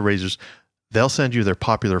quality of their razors, they'll send you their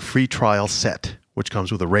popular free trial set, which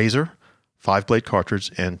comes with a razor, 5-blade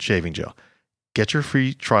cartridge, and shaving gel. Get your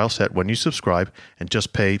free trial set when you subscribe and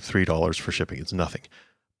just pay $3 for shipping. It's nothing.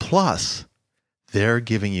 Plus, they're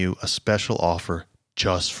giving you a special offer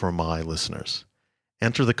just for my listeners.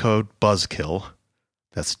 Enter the code BUZZKILL,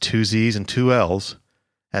 that's 2 Z's and 2 L's,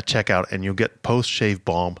 at checkout, and you'll get post-shave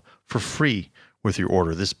balm for free with your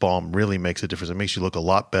order. This balm really makes a difference. It makes you look a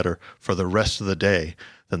lot better for the rest of the day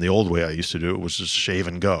than the old way I used to do it, was just shave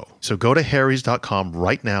and go. So go to harrys.com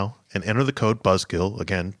right now and enter the code BUZZKILL,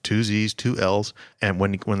 again, 2 Z's, 2 L's, and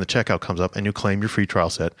when the checkout comes up, and you claim your free trial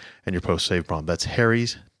set and your post-shave balm. That's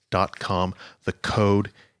harrys.com. The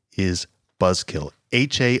code is BUZZKILL,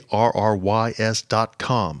 HARRYS.com.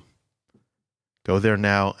 Go there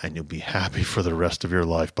now, and you'll be happy for the rest of your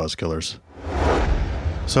life, Buzzkillers.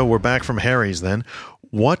 So we're back from Harry's then.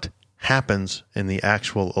 What happens in the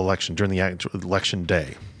actual election, during the actual election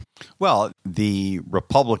day? Well, the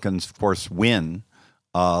Republicans, of course, win.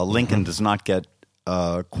 Lincoln does not get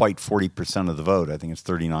quite 40% of the vote. I think it's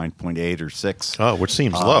 39.8 or 6. Oh, which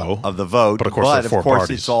seems low. Of the vote. But of course, there are four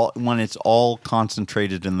parties. It's all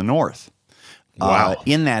concentrated in the North. Wow.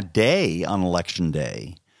 In that day, on election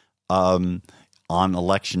day, on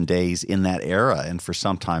election days in that era and for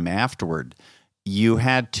some time afterward, you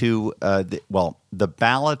had to, the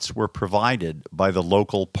ballots were provided by the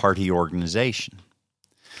local party organization.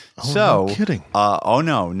 Oh, no kidding.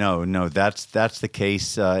 No. That's the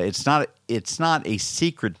case. It's not a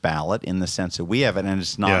secret ballot in the sense that we have it, and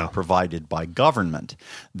it's not provided by government.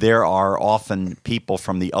 There are often people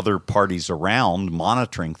from the other parties around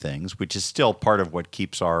monitoring things, which is still part of what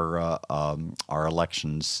keeps our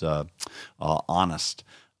elections honest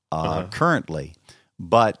currently.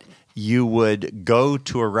 But you would go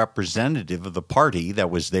to a representative of the party that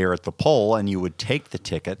was there at the poll, and you would take the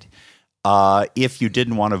ticket. If you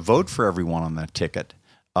didn't want to vote for everyone on that ticket,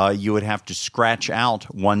 you would have to scratch out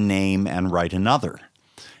one name and write another.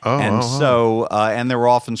 And there were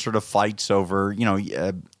often sort of fights over,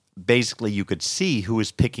 basically you could see who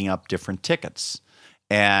was picking up different tickets.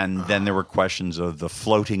 And then there were questions of the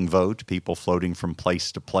floating vote, people floating from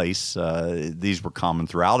place to place. These were common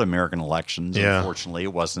throughout American elections. Yeah. Unfortunately,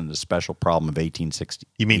 it wasn't a special problem of 1860.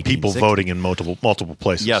 You mean people voting in multiple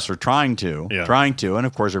places? Yes, or trying to. And,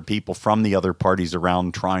 of course, there are people from the other parties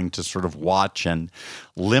around trying to sort of watch and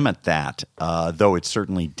limit that, though it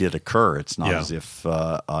certainly did occur. It's not as if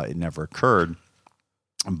it never occurred.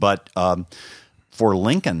 But for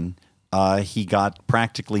Lincoln, he got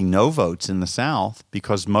practically no votes in the South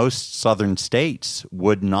because most Southern states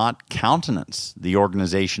would not countenance the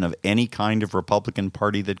organization of any kind of Republican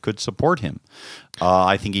Party that could support him.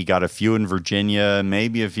 I think he got a few in Virginia,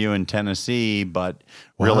 maybe a few in Tennessee, but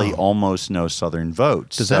really almost no Southern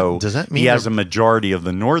votes. Does that mean he has a majority of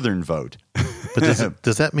the Northern vote? But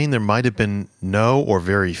does that mean there might have been no or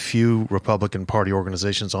very few Republican Party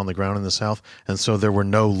organizations on the ground in the South, and so there were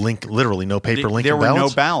literally no paper Lincoln ballots? There were no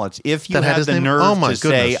ballots. If you had the nerve to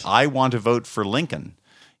say, I want to vote for Lincoln,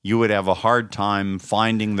 you would have a hard time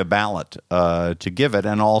finding the ballot to give it.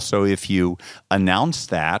 And also, if you announce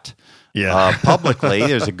that, Yeah. Publicly,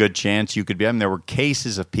 there's a good chance you could be. I mean, there were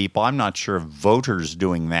cases of people, I'm not sure of voters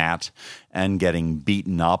doing that and getting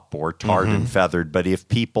beaten up or tarred and feathered, but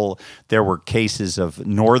there were cases of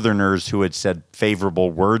Northerners who had said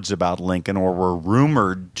favorable words about Lincoln or were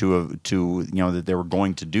rumored to that they were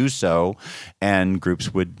going to do so, and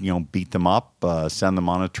groups would beat them up, send them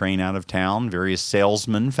on a train out of town. Various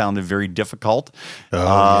salesmen found it very difficult in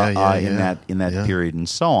that period, and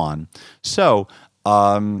so on. So.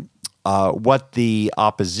 What the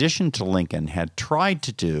opposition to Lincoln had tried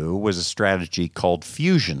to do was a strategy called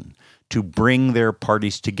fusion, to bring their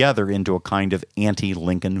parties together into a kind of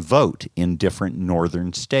anti-Lincoln vote in different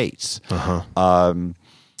northern states. Bring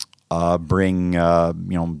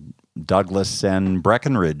Douglas and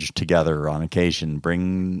Breckinridge together on occasion,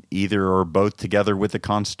 bring either or both together with the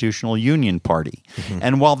Constitutional Union Party.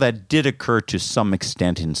 And while that did occur to some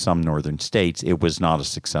extent in some northern states, it was not a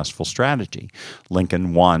successful strategy.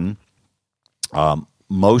 Lincoln won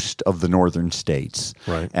most of the northern states,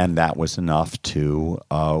 and that was enough to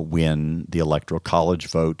win the Electoral College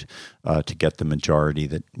vote to get the majority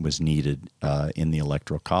that was needed in the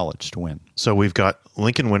Electoral College to win. So we've got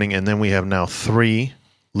Lincoln winning, and then we have now 3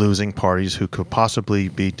 losing parties who could possibly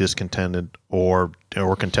be discontented or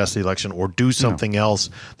contest the election or do something else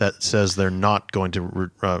that says they're not going to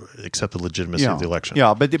accept the legitimacy of the election.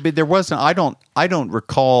 Yeah, but there wasn't. I don't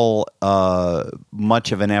recall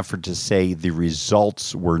much of an effort to say the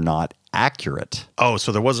results were not accurate. Oh,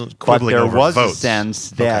 so there wasn't quibbling over votes. But there was a sense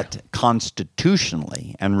that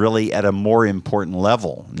constitutionally, and really at a more important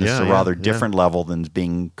level, this is a rather different level than is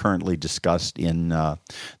being currently discussed in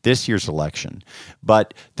this year's election,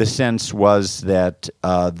 but the sense was that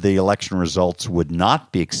the election results would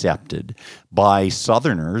not be accepted by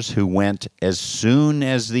Southerners who went, as soon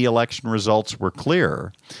as the election results were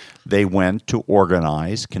clear, they went to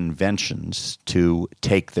organize conventions to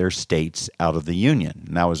take their states out of the Union.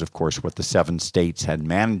 And that was, of course, what the 7 states had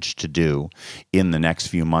managed to do in the next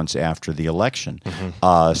few months after the election.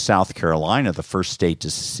 South Carolina, the first state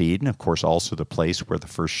to secede, and of course also the place where the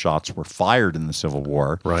first shots were fired in the Civil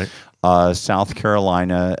War. South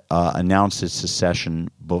Carolina announced its secession,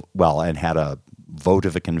 and had a vote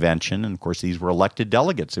of a convention. And of course, these were elected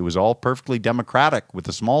delegates. It was all perfectly democratic with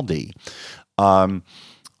a small d.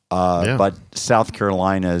 But South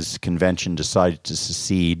Carolina's convention decided to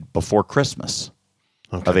secede before Christmas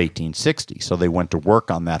of 1860. So they went to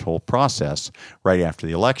work on that whole process right after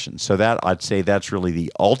the election. So that, I'd say, that's really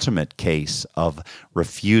the ultimate case of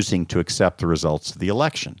refusing to accept the results of the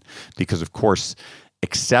election. Because, of course,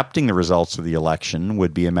 accepting the results of the election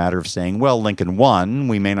would be a matter of saying, well, Lincoln won.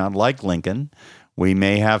 We may not like Lincoln. We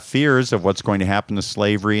may have fears of what's going to happen to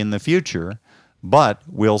slavery in the future. But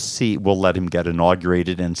we'll see. We'll let him get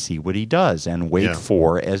inaugurated and see what he does, and wait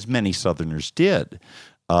for, as many Southerners did,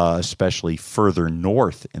 especially further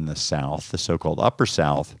north in the South, the so-called Upper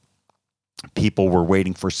South. People were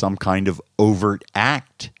waiting for some kind of overt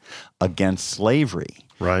act against slavery,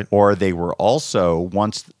 or they were also,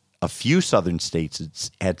 once a few Southern states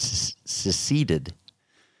had seceded,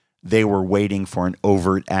 they were waiting for an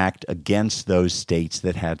overt act against those states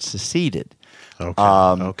that had seceded.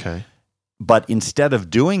 But instead of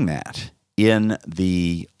doing that, in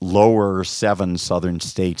the lower 7 southern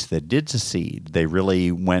states that did secede, they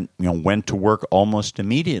really went to work almost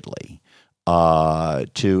immediately.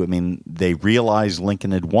 They realized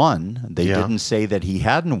Lincoln had won. They didn't say that he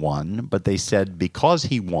hadn't won, but they said because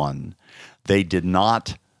he won, they did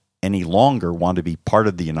not any longer want to be part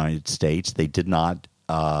of the United States. They did not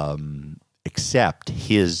accept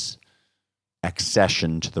his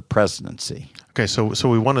accession to the presidency. Okay, so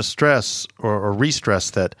we want to stress or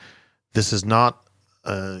re-stress that this is not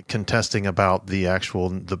contesting about the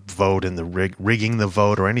vote and the rigging the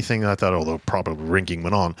vote or anything like that, although probably rigging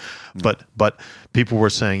went on. But people were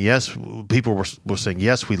saying yes. People were saying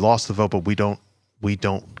yes, we lost the vote, but we don't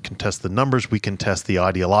contest the numbers. We contest the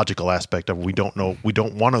ideological aspect of it. We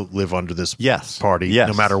don't want to live under this party,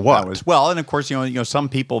 no matter what. And of course, some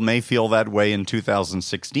people may feel that way in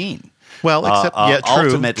 2016. Well, except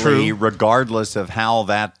ultimately, regardless of how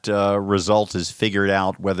that result is figured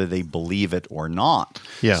out, whether they believe it or not.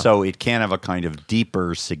 So it can have a kind of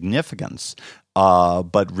deeper significance.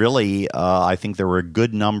 But really, I think there were a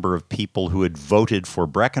good number of people who had voted for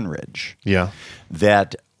Breckinridge.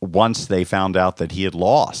 That once they found out that he had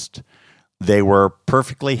lost, they were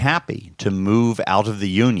perfectly happy to move out of the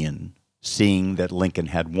Union, seeing that Lincoln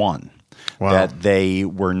had won. That they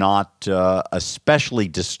were not especially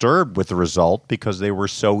disturbed with the result because they were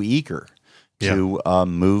so eager to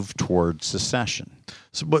move towards secession.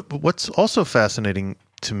 So, but what's also fascinating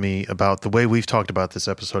to me about the way we've talked about this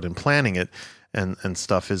episode and planning it and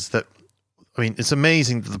stuff is that I mean, it's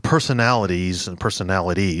amazing the personalities and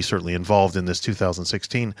personality certainly involved in this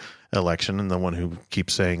 2016 election, and the one who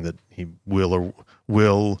keeps saying that he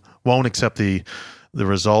won't accept the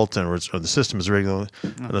result or the system is regular.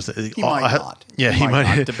 He might not. Yeah, he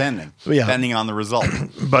might not, depending on the result.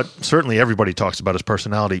 But certainly everybody talks about his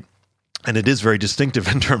personality, and it is very distinctive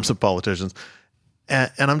in terms of politicians.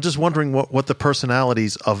 And I'm just wondering what the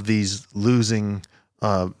personalities of these losing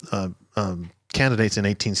candidates in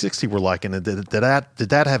 1860 were like, and did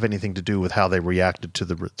that have anything to do with how they reacted to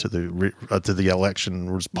the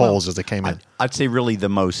election polls as they came in? I'd say really the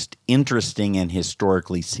most interesting and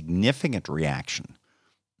historically significant reaction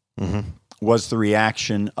was the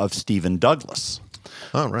reaction of Stephen Douglas.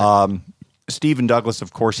 Oh, right. Stephen Douglas,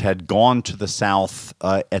 of course, had gone to the South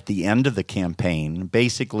at the end of the campaign,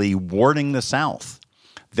 basically warning the South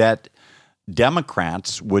that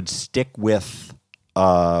Democrats would stick with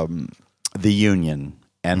the Union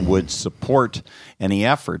and would support any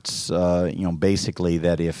efforts, basically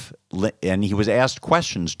that and he was asked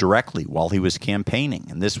questions directly while he was campaigning.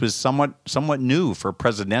 And this was somewhat new for a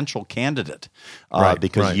presidential candidate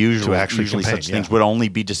because usually such things would only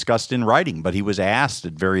be discussed in writing. But he was asked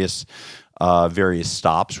at various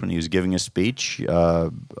stops when he was giving a speech,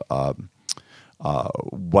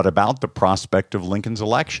 what about the prospect of Lincoln's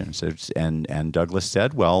election? And Douglas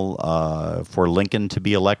said, well, for Lincoln to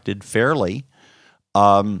be elected fairly,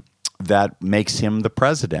 that makes him the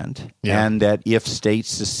president, and that if states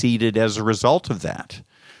seceded as a result of that,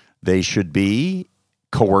 they should be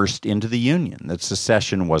coerced into the Union, that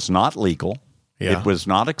secession was not legal. Yeah. It was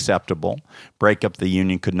not acceptable. Breakup of the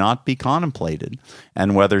Union could not be contemplated.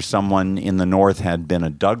 And whether someone in the North had been a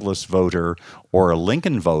Douglas voter or a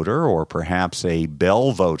Lincoln voter or perhaps a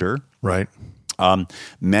Bell voter, right?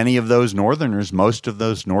 Many of those Northerners, most of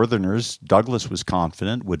those Northerners, Douglas was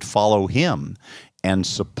confident, would follow him and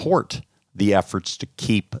support the efforts to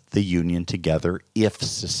keep the Union together if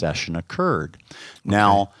secession occurred. Okay.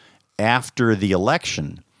 Now, after the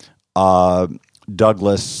election,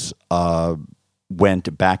 Douglas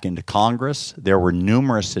went back into Congress. There were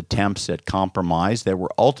numerous attempts at compromise that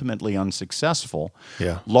were ultimately unsuccessful,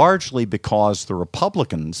 largely because the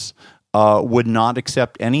Republicans would not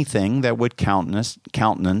accept anything that would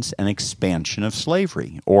countenance an expansion of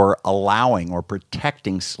slavery or allowing or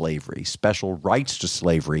protecting slavery, special rights to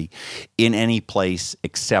slavery in any place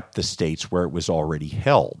except the states where it was already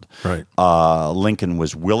held. Right. Lincoln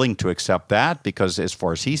was willing to accept that because, as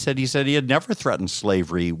far as he said he had never threatened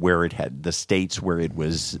slavery where it had the states where it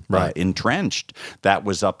was entrenched. That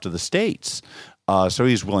was up to the states. So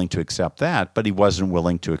he's willing to accept that, but he wasn't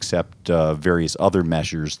willing to accept various other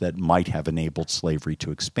measures that might have enabled slavery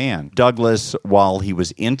to expand. Douglas, while he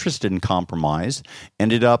was interested in compromise,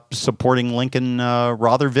 ended up supporting Lincoln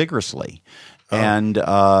rather vigorously. And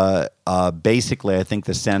basically, I think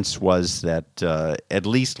the sense was that at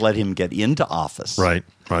least let him get into office. Right.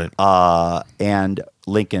 And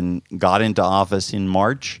Lincoln got into office in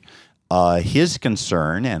March. His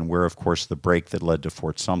concern, and where, of course, the break that led to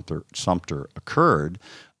Fort Sumter occurred,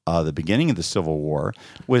 the beginning of the Civil War,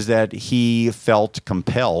 was that he felt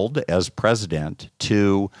compelled as president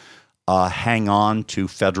to hang on to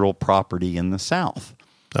federal property in the South.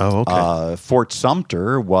 Oh, okay. Fort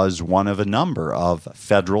Sumter was one of a number of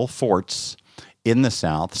federal forts in the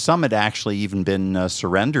South. Some had actually even been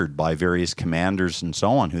surrendered by various commanders and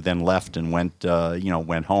so on, who then left and went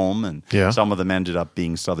home, and some of them ended up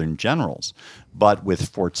being Southern generals. But with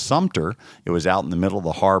Fort Sumter, it was out in the middle of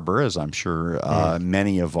the harbor, as I'm sure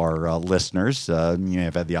many of our listeners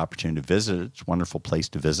have had the opportunity to visit. It's a wonderful place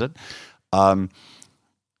to visit. And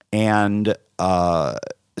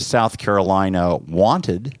South Carolina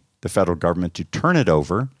wanted the federal government to turn it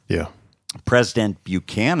over. Yeah. President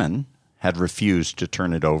Buchanan had refused to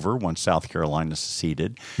turn it over once South Carolina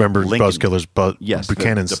seceded. Remember, Buzzkillers,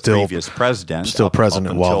 Buchanan's the still previous president, still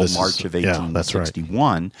president up while until this March of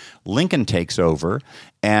 1861. Right. Lincoln takes over,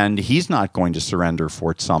 and he's not going to surrender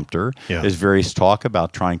Fort Sumter. Yeah. There's various talk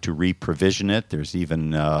about trying to reprovision it. There's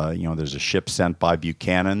even there's a ship sent by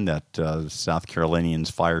Buchanan that South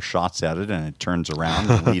Carolinians fire shots at it, and it turns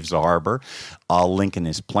around and leaves the harbor. Lincoln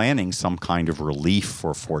is planning some kind of relief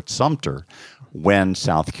for Fort Sumter when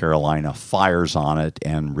South Carolina fires on it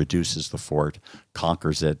and reduces the fort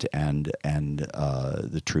conquers it and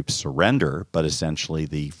the troops surrender, but essentially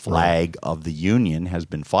the flag of the Union has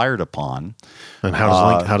been fired upon. And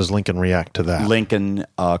how does Lincoln react to that? Lincoln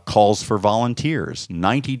calls for volunteers,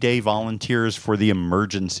 90-day volunteers for the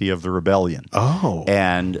emergency of the rebellion. Oh.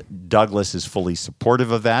 And Douglas is fully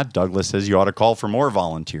supportive of that. Douglas says you ought to call for more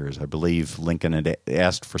volunteers. I believe Lincoln had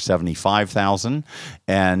asked for 75,000,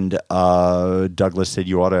 and Douglas said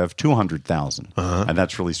you ought to have 200,000. And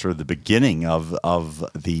that's really sort of the beginning of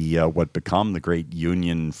the what become the great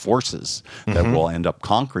Union forces that will end up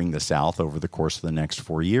conquering the South over the course of the next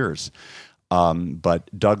 4 years. But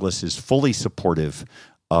Douglas is fully supportive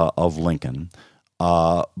of Lincoln.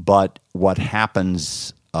 But what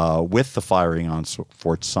happens with the firing on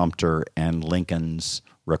Fort Sumter and Lincoln's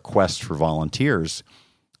request for volunteers,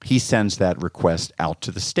 he sends that request out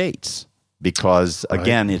to the states. Because,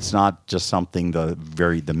 again, it's not just something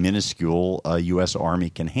the minuscule U.S. Army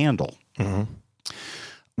can handle.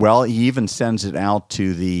 Well, he even sends it out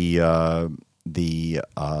to the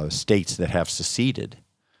states that have seceded.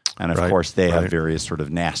 And, of course, they have various sort of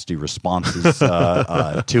nasty responses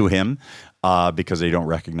to him because they don't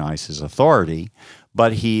recognize his authority.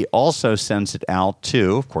 But he also sends it out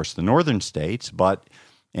to, of course, the northern states, but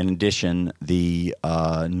in addition, the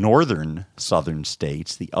northern southern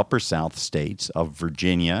states, the upper South states of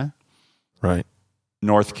Virginia,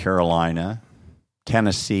 North Carolina,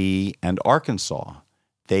 Tennessee, and Arkansas,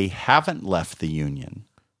 they haven't left the Union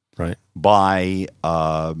by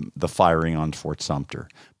the firing on Fort Sumter.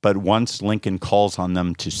 But once Lincoln calls on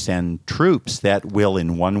them to send troops that will,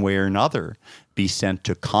 in one way or another, be sent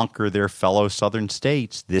to conquer their fellow southern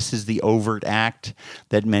states, this is the overt act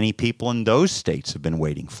that many people in those states have been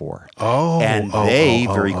waiting for. They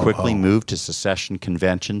very quickly move to secession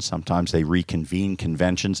conventions. Sometimes they reconvene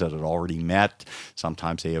conventions that had already met.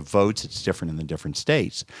 Sometimes they have votes. It's different in the different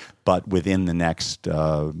states. But within the next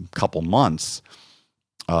couple months,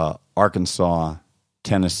 Arkansas,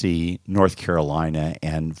 Tennessee, North Carolina,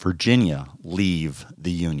 and Virginia leave the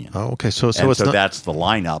Union. Oh, okay. So that's the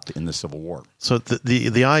lineup in the Civil War. So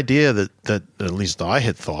the idea that at least I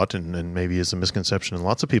had thought, and maybe is a misconception in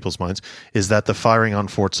lots of people's minds, is that the firing on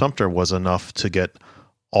Fort Sumter was enough to get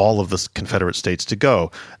all of the Confederate states to go.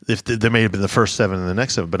 If there may have been the first 7 and the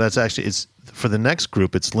next 7, but that's actually it's for the next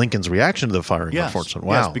group. It's Lincoln's reaction to the firing on Fort Sumter.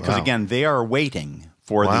 Wow. Yes, because again, they are waiting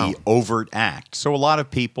for the overt act. So a lot of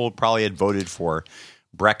people probably had voted for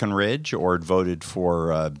Breckinridge or had voted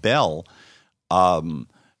for Bell.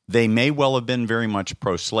 They may well have been very much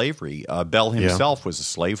pro-slavery. Bell himself was a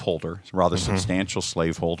slaveholder, a rather substantial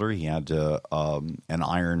slaveholder. He had an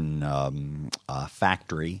iron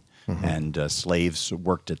factory, and slaves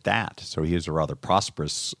worked at that. So he was a rather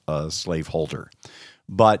prosperous slaveholder.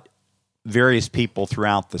 But various people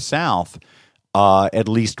throughout the South at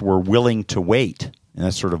least were willing to wait in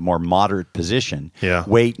a sort of more moderate position.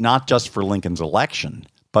 Wait not just for Lincoln's election,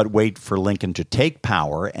 but wait for Lincoln to take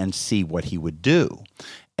power and see what he would do.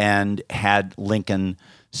 And had Lincoln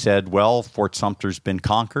said, well, Fort Sumter's been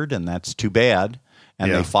conquered, and that's too bad,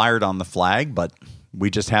 and they fired on the flag, but we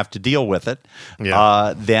just have to deal with it,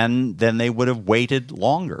 then they would have waited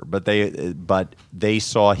longer. But they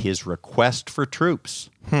saw his request for troops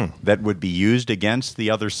that would be used against the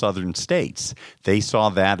other southern states. They saw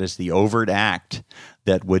that as the overt act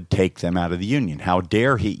that would take them out of the Union. How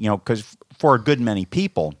dare he, because for a good many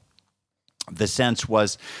people, the sense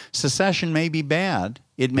was secession may be bad.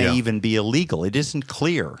 It may even be illegal. It isn't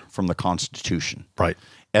clear from the Constitution.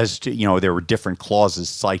 As to, there were different clauses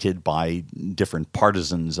cited by different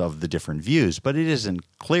partisans of the different views, but it isn't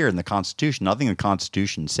clear in the Constitution. Nothing in the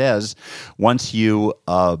Constitution says once you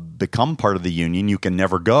become part of the Union, you can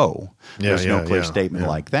never go. There's no clear statement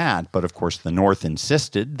like that. But, of course, the North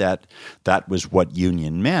insisted that that was what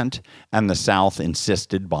Union meant, and the South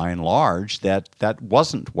insisted, by and large, that that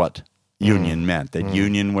wasn't what Union meant, that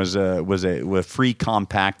Union was a free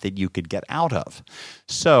compact that you could get out of.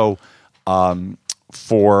 So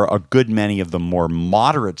for a good many of the more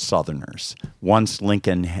moderate Southerners, once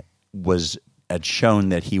Lincoln had shown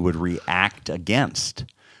that he would react against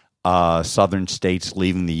Southern states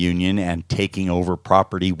leaving the Union and taking over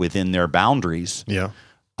property within their boundaries, then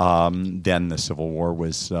the Civil War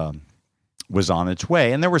was on its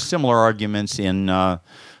way. And there were similar arguments in the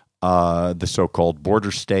so-called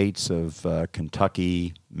border states of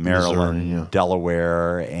Kentucky, Maryland, Missouri,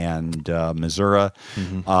 Delaware, and Missouri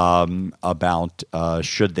about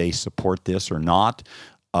should they support this or not.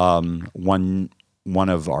 One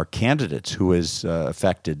of our candidates who was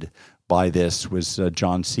affected by this was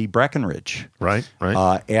John C. Breckinridge.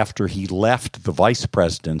 After he left the vice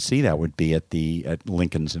presidency, that would be at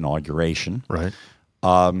Lincoln's inauguration.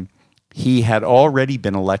 he had already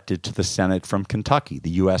been elected to the Senate from Kentucky, the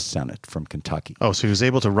U.S. Senate from Kentucky. Oh, so he was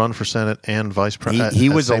able to run for Senate and vice president. He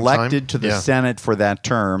was elected to the Senate for that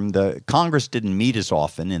term. The Congress didn't meet as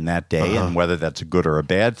often in that day, and whether that's a good or a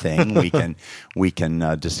bad thing, we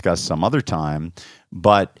can discuss some other time.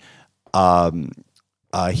 But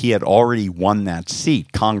he had already won that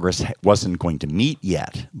seat. Congress wasn't going to meet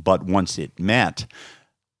yet, but once it met,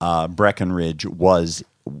 Breckinridge was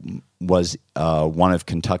one of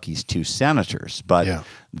Kentucky's 2 senators, but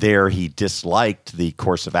there he disliked the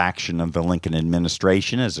course of action of the Lincoln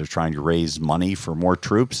administration as they're trying to raise money for more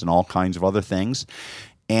troops and all kinds of other things.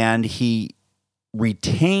 And he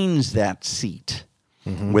retains that seat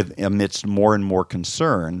amidst more and more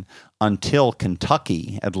concern until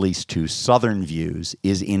Kentucky, at least to Southern views,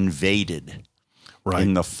 is invaded. Right.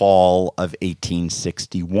 In the fall of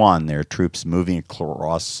 1861, there are troops moving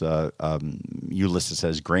across. Ulysses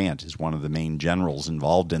S. Grant is one of the main generals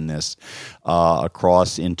involved in this,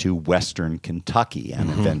 across into western Kentucky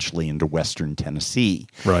and eventually into western Tennessee.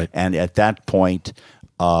 Right. And at that point,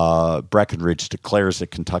 Breckinridge declares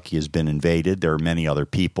that Kentucky has been invaded. There are many other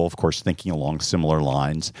people, of course, thinking along similar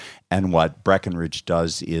lines. And what Breckinridge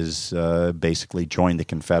does is basically join the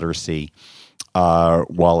Confederacy,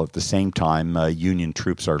 while at the same time Union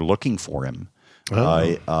troops are looking for him.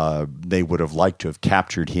 They would have liked to have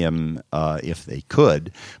captured him if they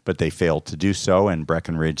could, but they failed to do so, and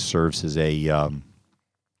Breckinridge serves as a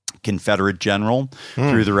Confederate general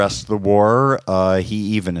through the rest of the war. He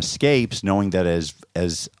even escapes, knowing that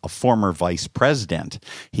as a former vice president,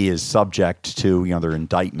 he is subject to there are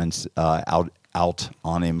indictments out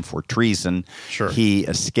on him for treason. Sure. He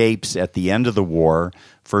escapes at the end of the war,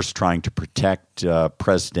 first trying to protect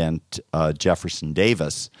President Jefferson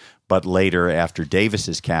Davis, but later, after Davis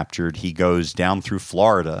is captured, he goes down through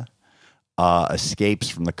Florida, escapes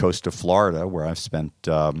from the coast of Florida, where I've spent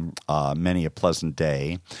many a pleasant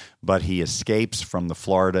day, but he escapes from the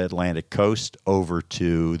Florida Atlantic coast over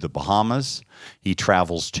to the Bahamas. He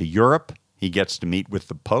travels to Europe. He gets to meet with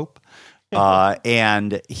the Pope.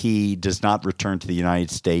 And he does not return to the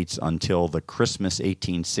United States until the Christmas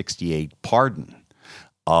 1868 pardon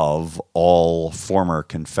of all former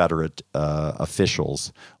Confederate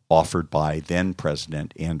officials offered by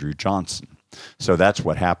then-President Andrew Johnson. So that's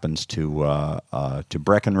what happens to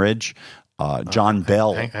Breckinridge. John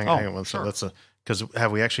Bell. Hang on one second. Because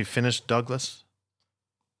have we actually finished Douglas?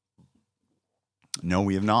 No,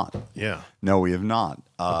 we have not. Yeah. No, we have not.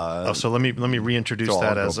 So let me reintroduce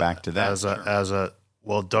that as a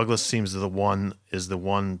well, Douglas seems the one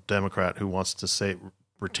Democrat who wants to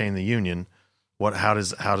retain the Union. How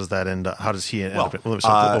does that end up? How does he end up?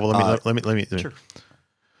 Let me. Sure.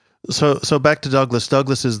 So back to Douglas.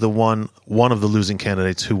 Douglas is the one of the losing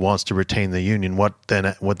candidates who wants to retain the Union. What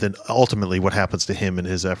then ultimately what happens to him in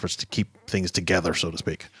his efforts to keep things together, so to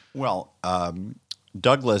speak? Well,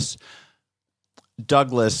 Douglas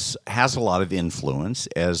has a lot of influence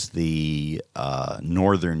as the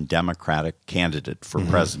Northern Democratic candidate for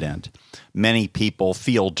president. Many people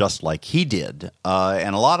feel just like he did,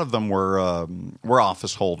 and a lot of them were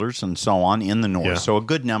office holders and so on in the North. Yeah. So a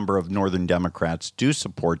good number of Northern Democrats do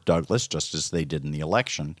support Douglas, just as they did in the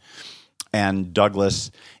election. And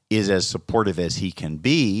Douglas is as supportive as he can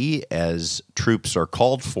be as troops are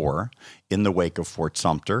called for in the wake of Fort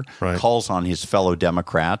Sumter, calls on his fellow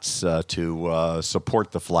Democrats to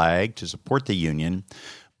support the flag, to support the Union.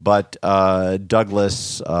 But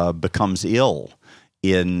Douglas becomes ill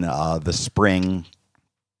in the spring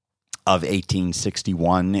of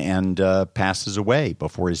 1861 and passes away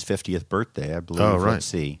before his 50th birthday, I believe. Let's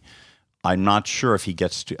see. I'm not sure if he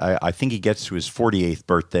gets to – I think he gets to his 48th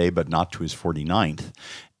birthday, but not to his 49th.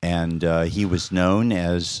 And he was known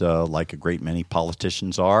as, like a great many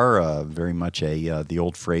politicians are, very much the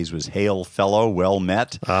old phrase was, hail fellow, well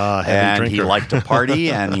met. And drinker. He liked to party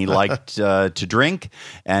and he liked to drink.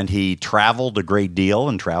 And he traveled a great deal,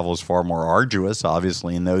 and travel was far more arduous,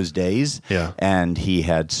 obviously, in those days. Yeah. And he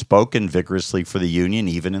had spoken vigorously for the Union,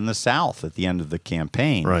 even in the South, at the end of the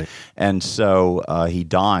campaign. Right. And so he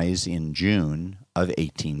dies in June of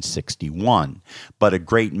 1861. But a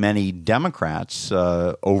great many Democrats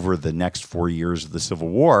over the next 4 years of the Civil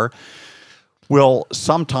War will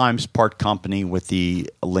sometimes part company with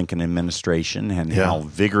the Lincoln administration and how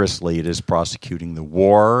vigorously it is prosecuting the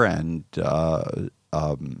war and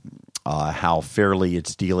how fairly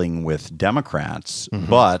it's dealing with Democrats.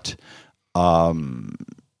 But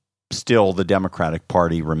still the Democratic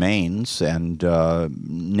Party remains and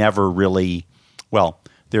never really,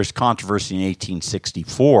 there's controversy in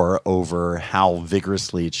 1864 over how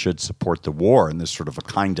vigorously it should support the war, and there's sort of a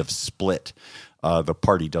kind of split The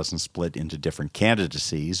party doesn't split into different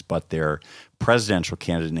candidacies, but their presidential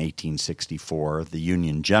candidate in 1864, the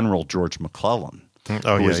Union General George McClellan,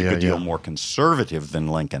 who was a good deal more conservative than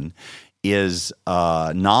Lincoln, is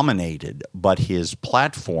nominated, but his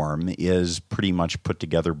platform is pretty much put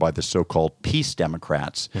together by the so-called peace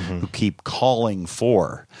Democrats who keep calling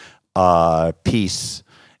for peace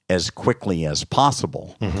as quickly as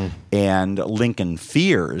possible. And Lincoln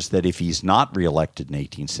fears that if he's not reelected in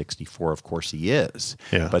 1864, of course he is,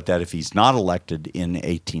 but that if he's not elected in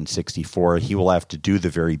 1864, he will have to do the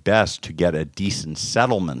very best to get a decent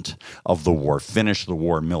settlement of the war, finish the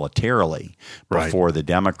war militarily before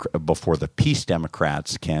the peace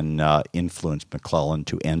Democrats can influence McClellan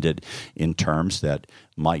to end it in terms that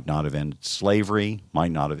might not have ended slavery,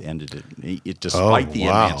 might not have ended it despite the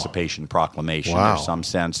Emancipation Proclamation. There's some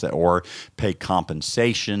sense that, or pay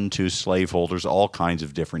compensation to slaveholders, all kinds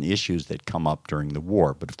of different issues that come up during the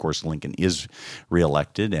war. But of course, Lincoln is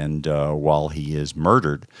reelected, and while he is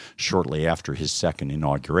murdered shortly after his second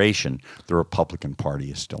inauguration, the Republican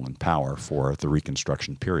Party is still in power for the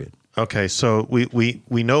Reconstruction period. Okay, so we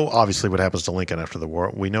know obviously what happens to Lincoln after the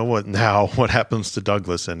war. We know what happens to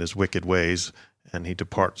Douglas and his wicked ways. And he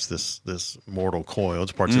departs this mortal coil.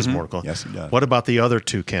 Departs his mortal coil. Yes, he does. What about the other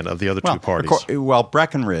two two parties?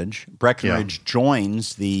 Breckinridge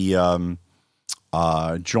joins the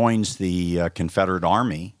Confederate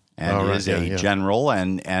Army and is a general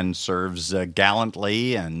and serves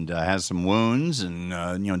gallantly and has some wounds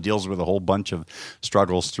and deals with a whole bunch of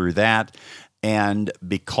struggles through that. And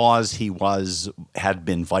because he had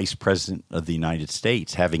been vice president of the United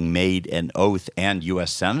States, having made an oath, and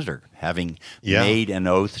U.S. senator, having made an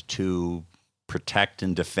oath to protect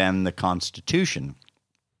and defend the Constitution,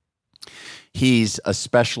 he's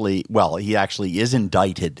he actually is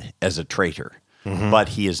indicted as a traitor, but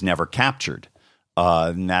he is never captured.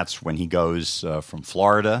 And that's when he goes from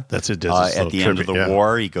Florida. That's it. At the end of the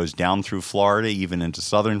war, he goes down through Florida, even into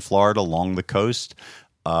southern Florida, along the coast.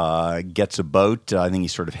 Gets a boat. I think he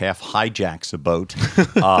sort of half hijacks a boat.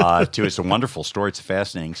 It's a wonderful story. It's a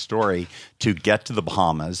fascinating story to get to the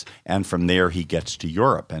Bahamas, and from there he gets to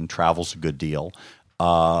Europe and travels a good deal.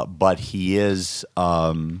 But he's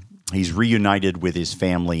reunited with his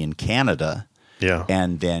family in Canada.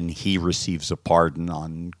 And then he receives a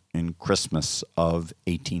pardon in Christmas of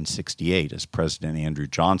 1868 as President Andrew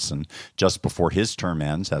Johnson, just before his term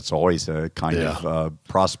ends. That's always a kind of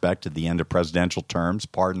prospect at the end of presidential terms,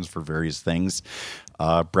 pardons for various things.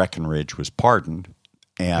 Breckinridge was pardoned,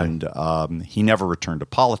 and he never returned to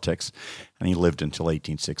politics, and he lived until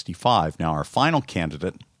 1865. Now, our final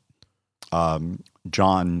candidate,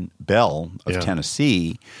 John Bell of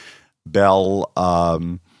Tennessee,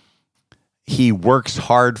 he works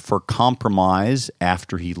hard for compromise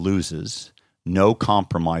after he loses. No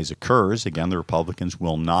compromise occurs. Again, the Republicans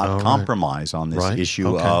will not compromise on this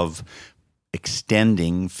issue of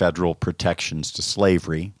extending federal protections to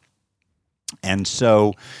slavery. And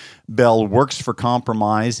so Bell works for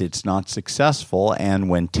compromise. It's not successful. And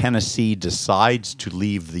when Tennessee decides to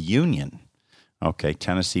leave the Union,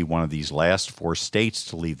 Tennessee, one of these last four states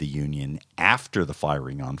to leave the Union after the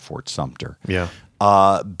firing on Fort Sumter,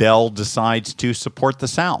 Bell decides to support the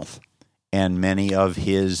South. And many of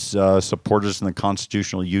his supporters in the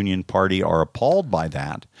Constitutional Union Party are appalled by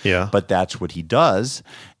that. But that's what he does.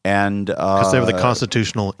 And because they were the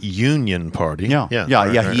Constitutional Union Party.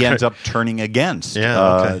 He ends up turning against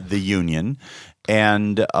the Union.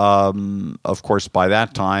 And, of course, by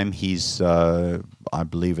that time, he's, I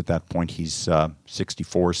believe at that point, he's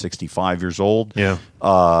 64, 65 years old.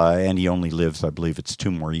 And he only lives, I believe it's 2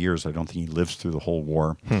 more years. I don't think he lives through the whole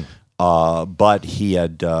war. But he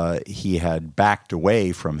had backed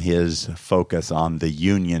away from his focus on the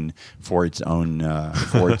Union for its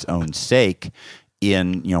own sake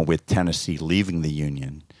with Tennessee leaving the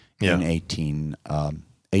Union in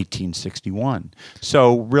 1861.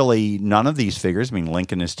 So really, none of these figures. I mean,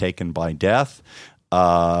 Lincoln is taken by death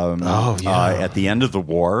at the end of the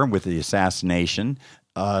war with the assassination.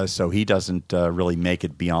 So he doesn't really make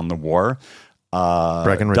it beyond the war.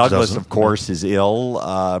 Douglas, of course, is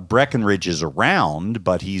ill. Breckinridge is around,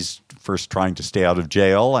 but he's first trying to stay out of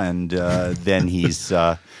jail, and then he's he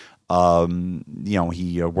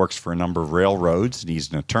works for a number of railroads, and he's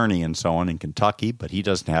an attorney and so on in Kentucky, but he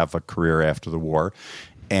doesn't have a career after the war.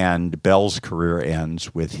 And Bell's career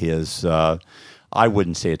ends with his, I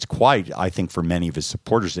wouldn't say it's quite, I think for many of his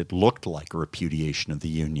supporters, it looked like a repudiation of the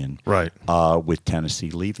Union, with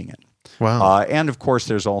Tennessee leaving it. Wow. And, of course,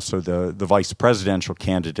 there's also the vice presidential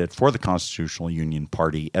candidate for the Constitutional Union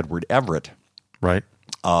Party, Edward Everett.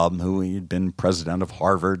 who had been president of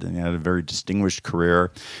Harvard and had a very distinguished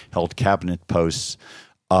career, held cabinet posts.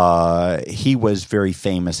 He was very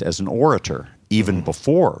famous as an orator, even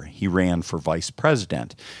before he ran for vice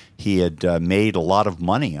president. He had made a lot of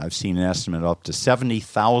money. I've seen an estimate up to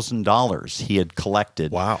 $70,000 he had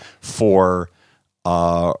collected for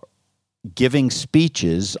giving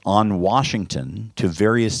speeches on Washington to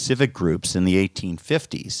various civic groups in the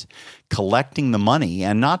 1850s, collecting the money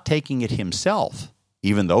and not taking it himself,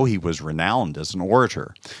 even though he was renowned as an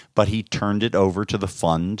orator, but he turned it over to the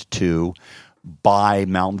fund to buy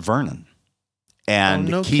Mount Vernon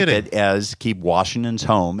and keep Washington's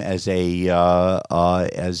home as really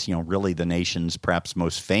the nation's perhaps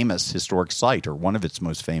most famous historic site, or one of its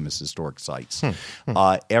most famous historic sites.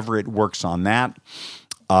 Everett works on that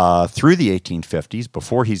through the 1850s,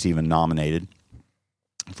 before he's even nominated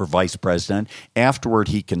for vice president. Afterward,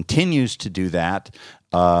 he continues to do that.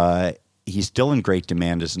 He's still in great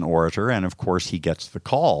demand as an orator, and of course, he gets the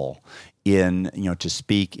call to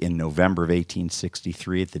speak in November of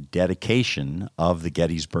 1863 at the dedication of the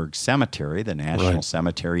Gettysburg Cemetery, the national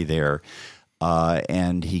cemetery there.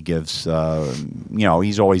 And he gives,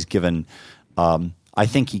 he's always given. I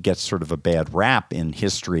think he gets sort of a bad rap in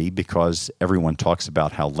history because everyone talks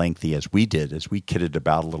about how lengthy, as we kidded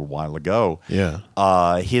about a little while ago.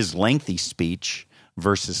 His lengthy speech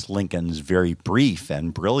versus Lincoln's very brief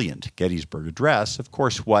and brilliant Gettysburg Address. Of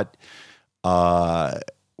course, what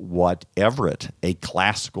Everett, a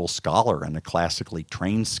classical scholar and a classically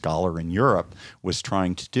trained scholar in Europe, was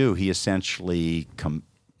trying to do, he essentially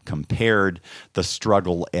compared the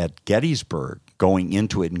struggle at Gettysburg, going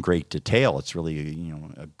into it in great detail. It's really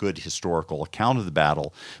a good historical account of the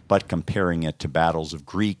battle, but comparing it to battles of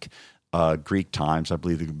Greek times. I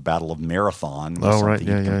believe the Battle of Marathon was something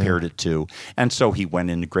he compared it to. And so he went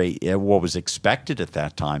into what was expected at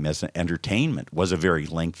that time as an entertainment was a very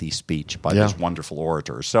lengthy speech by this wonderful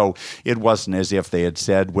orator. So it wasn't as if they had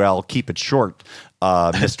said, well, keep it short,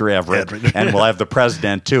 Mr. Everett, and we'll have the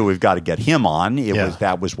president too. We've got to get him on.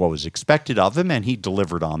 That was what was expected of him, and he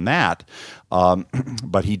delivered on that.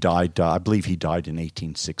 But he died, I believe he died in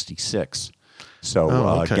 1866.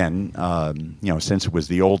 So again, since it was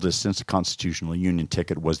since the Constitutional Union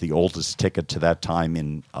ticket was the oldest ticket to that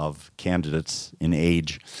time of candidates in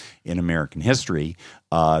age in American history,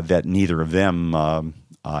 that neither of them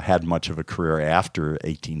had much of a career after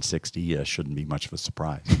 1860 shouldn't be much of a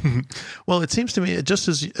surprise. Well, it seems to me, just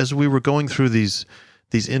as we were going through these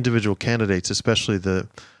individual candidates, especially the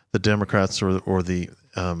Democrats or the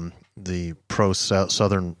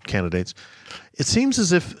pro-Southern candidates, it seems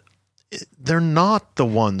as if they're not the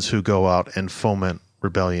ones who go out and foment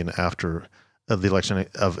rebellion after the election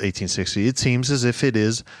of 1860. It seems as if it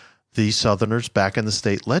is the Southerners back in the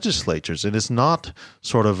state legislatures. It is not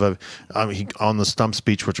sort of on the stump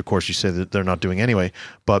speech, which of course you say that they're not doing anyway,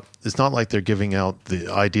 but it's not like they're giving out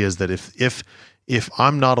the ideas that if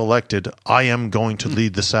I'm not elected, I am going to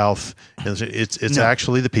lead the South. It's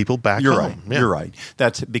actually the people back home. Right. Yeah. You're right.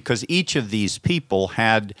 That's because each of these people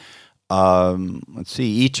had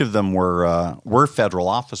each of them were federal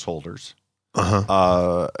office holders.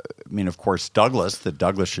 Of course, Douglas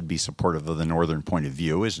should be supportive of the Northern point of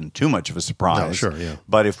view isn't too much of a surprise. No, sure, yeah.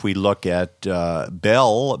 But if we look at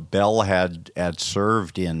Bell had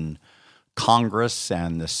served in Congress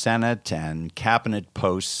and the Senate and cabinet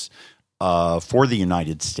posts for the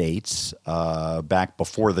United States back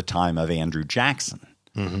before the time of Andrew Jackson.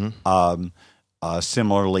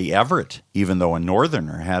 Similarly, Everett, even though a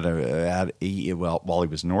Northerner, while he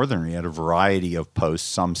was a Northerner, he had a variety of posts,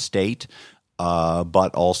 some state,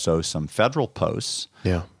 but also some federal posts.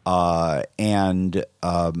 Yeah. And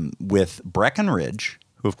with Breckinridge,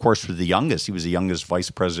 who of course was he was the youngest vice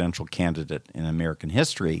presidential candidate in American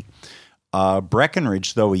history.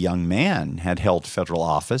 Breckinridge, though a young man, had held federal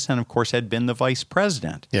office and, of course, had been the vice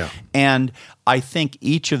president. Yeah. And I think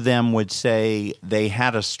each of them would say they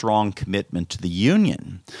had a strong commitment to the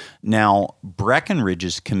Union. Now,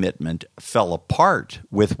 Breckinridge's commitment fell apart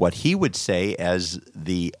with what he would say as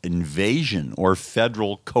the invasion or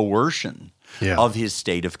federal coercion of his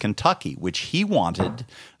state of Kentucky, which he wanted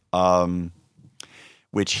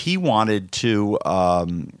to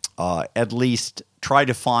at least try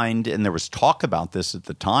to find, and there was talk about this at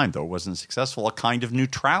the time, though it wasn't successful, a kind of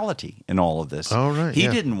neutrality in all of this. Oh, right, he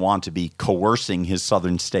didn't want to be coercing his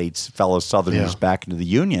southern states, fellow Southerners back into the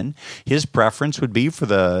Union. His preference would be for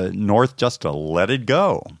the North just to let it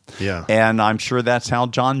go. Yeah. And I'm sure that's how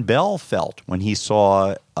John Bell felt when he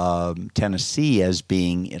saw Tennessee as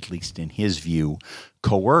being, at least in his view,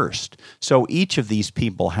 coerced. So each of these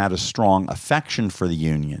people had a strong affection for the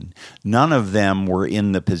Union. None of them were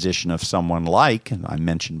in the position of someone like, and I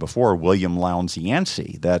mentioned before, William Lowndes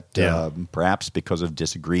Yancey, that perhaps because of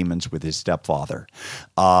disagreements with his stepfather,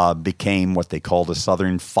 became what they called a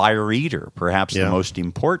Southern fire eater, perhaps the most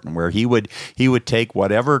important, where he would take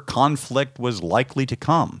whatever conflict was likely to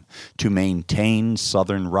come to maintain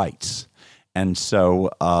Southern rights. And so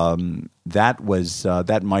that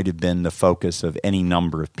might have been the focus of any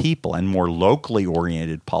number of people, and more locally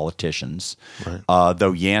oriented politicians,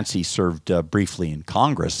 though Yancey served briefly in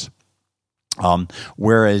Congress.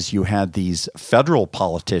 Whereas you had these federal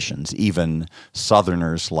politicians, even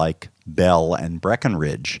Southerners like Bell and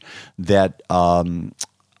Breckinridge, that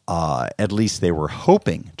at least they were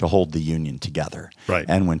hoping to hold the Union together. Right.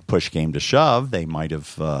 And when push came to shove, they might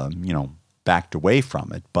have backed away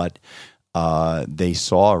from it. But they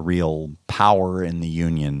saw a real power in the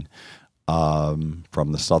Union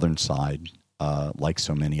from the Southern side, like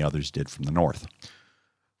so many others did from the North.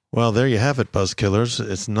 Well, there you have it, Buzzkillers.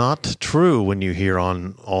 It's not true when you hear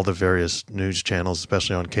on all the various news channels,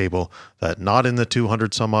 especially on cable, that not in the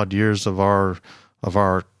 200 some odd years of our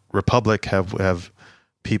republic have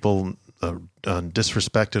people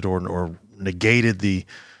disrespected or negated the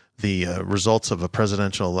results of a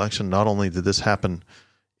presidential election. Not only did this happen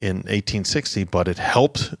in 1860, but it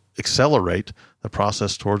helped accelerate the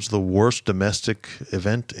process towards the worst domestic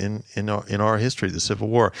event in our history, the Civil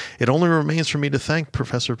War. It only remains for me to thank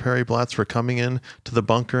Professor Perry Blatz for coming in to the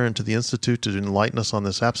bunker and to the Institute to enlighten us on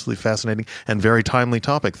this absolutely fascinating and very timely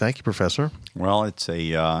topic. Thank you, Professor. Well, it's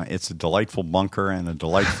a delightful bunker and a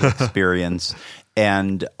delightful experience,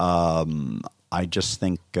 and I just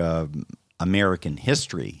think American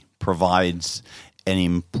history provides an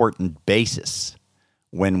important basis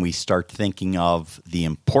when we start thinking of the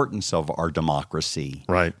importance of our democracy,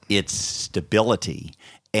 its stability,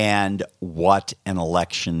 and what an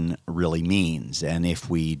election really means. And if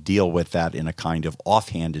we deal with that in a kind of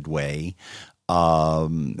offhanded way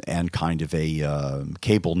and kind of a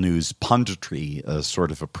cable news punditry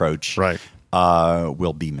sort of approach,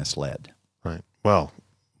 we'll be misled. Right. Well,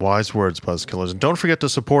 wise words, Buzzkillers. And don't forget to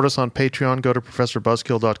support us on Patreon. Go to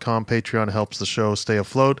ProfessorBuzzkill.com. Patreon helps the show stay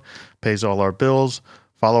afloat, pays all our bills.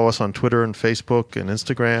 Follow us on Twitter and Facebook and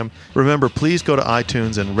Instagram. Remember, please go to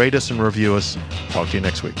iTunes and rate us and review us. Talk to you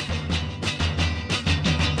next week.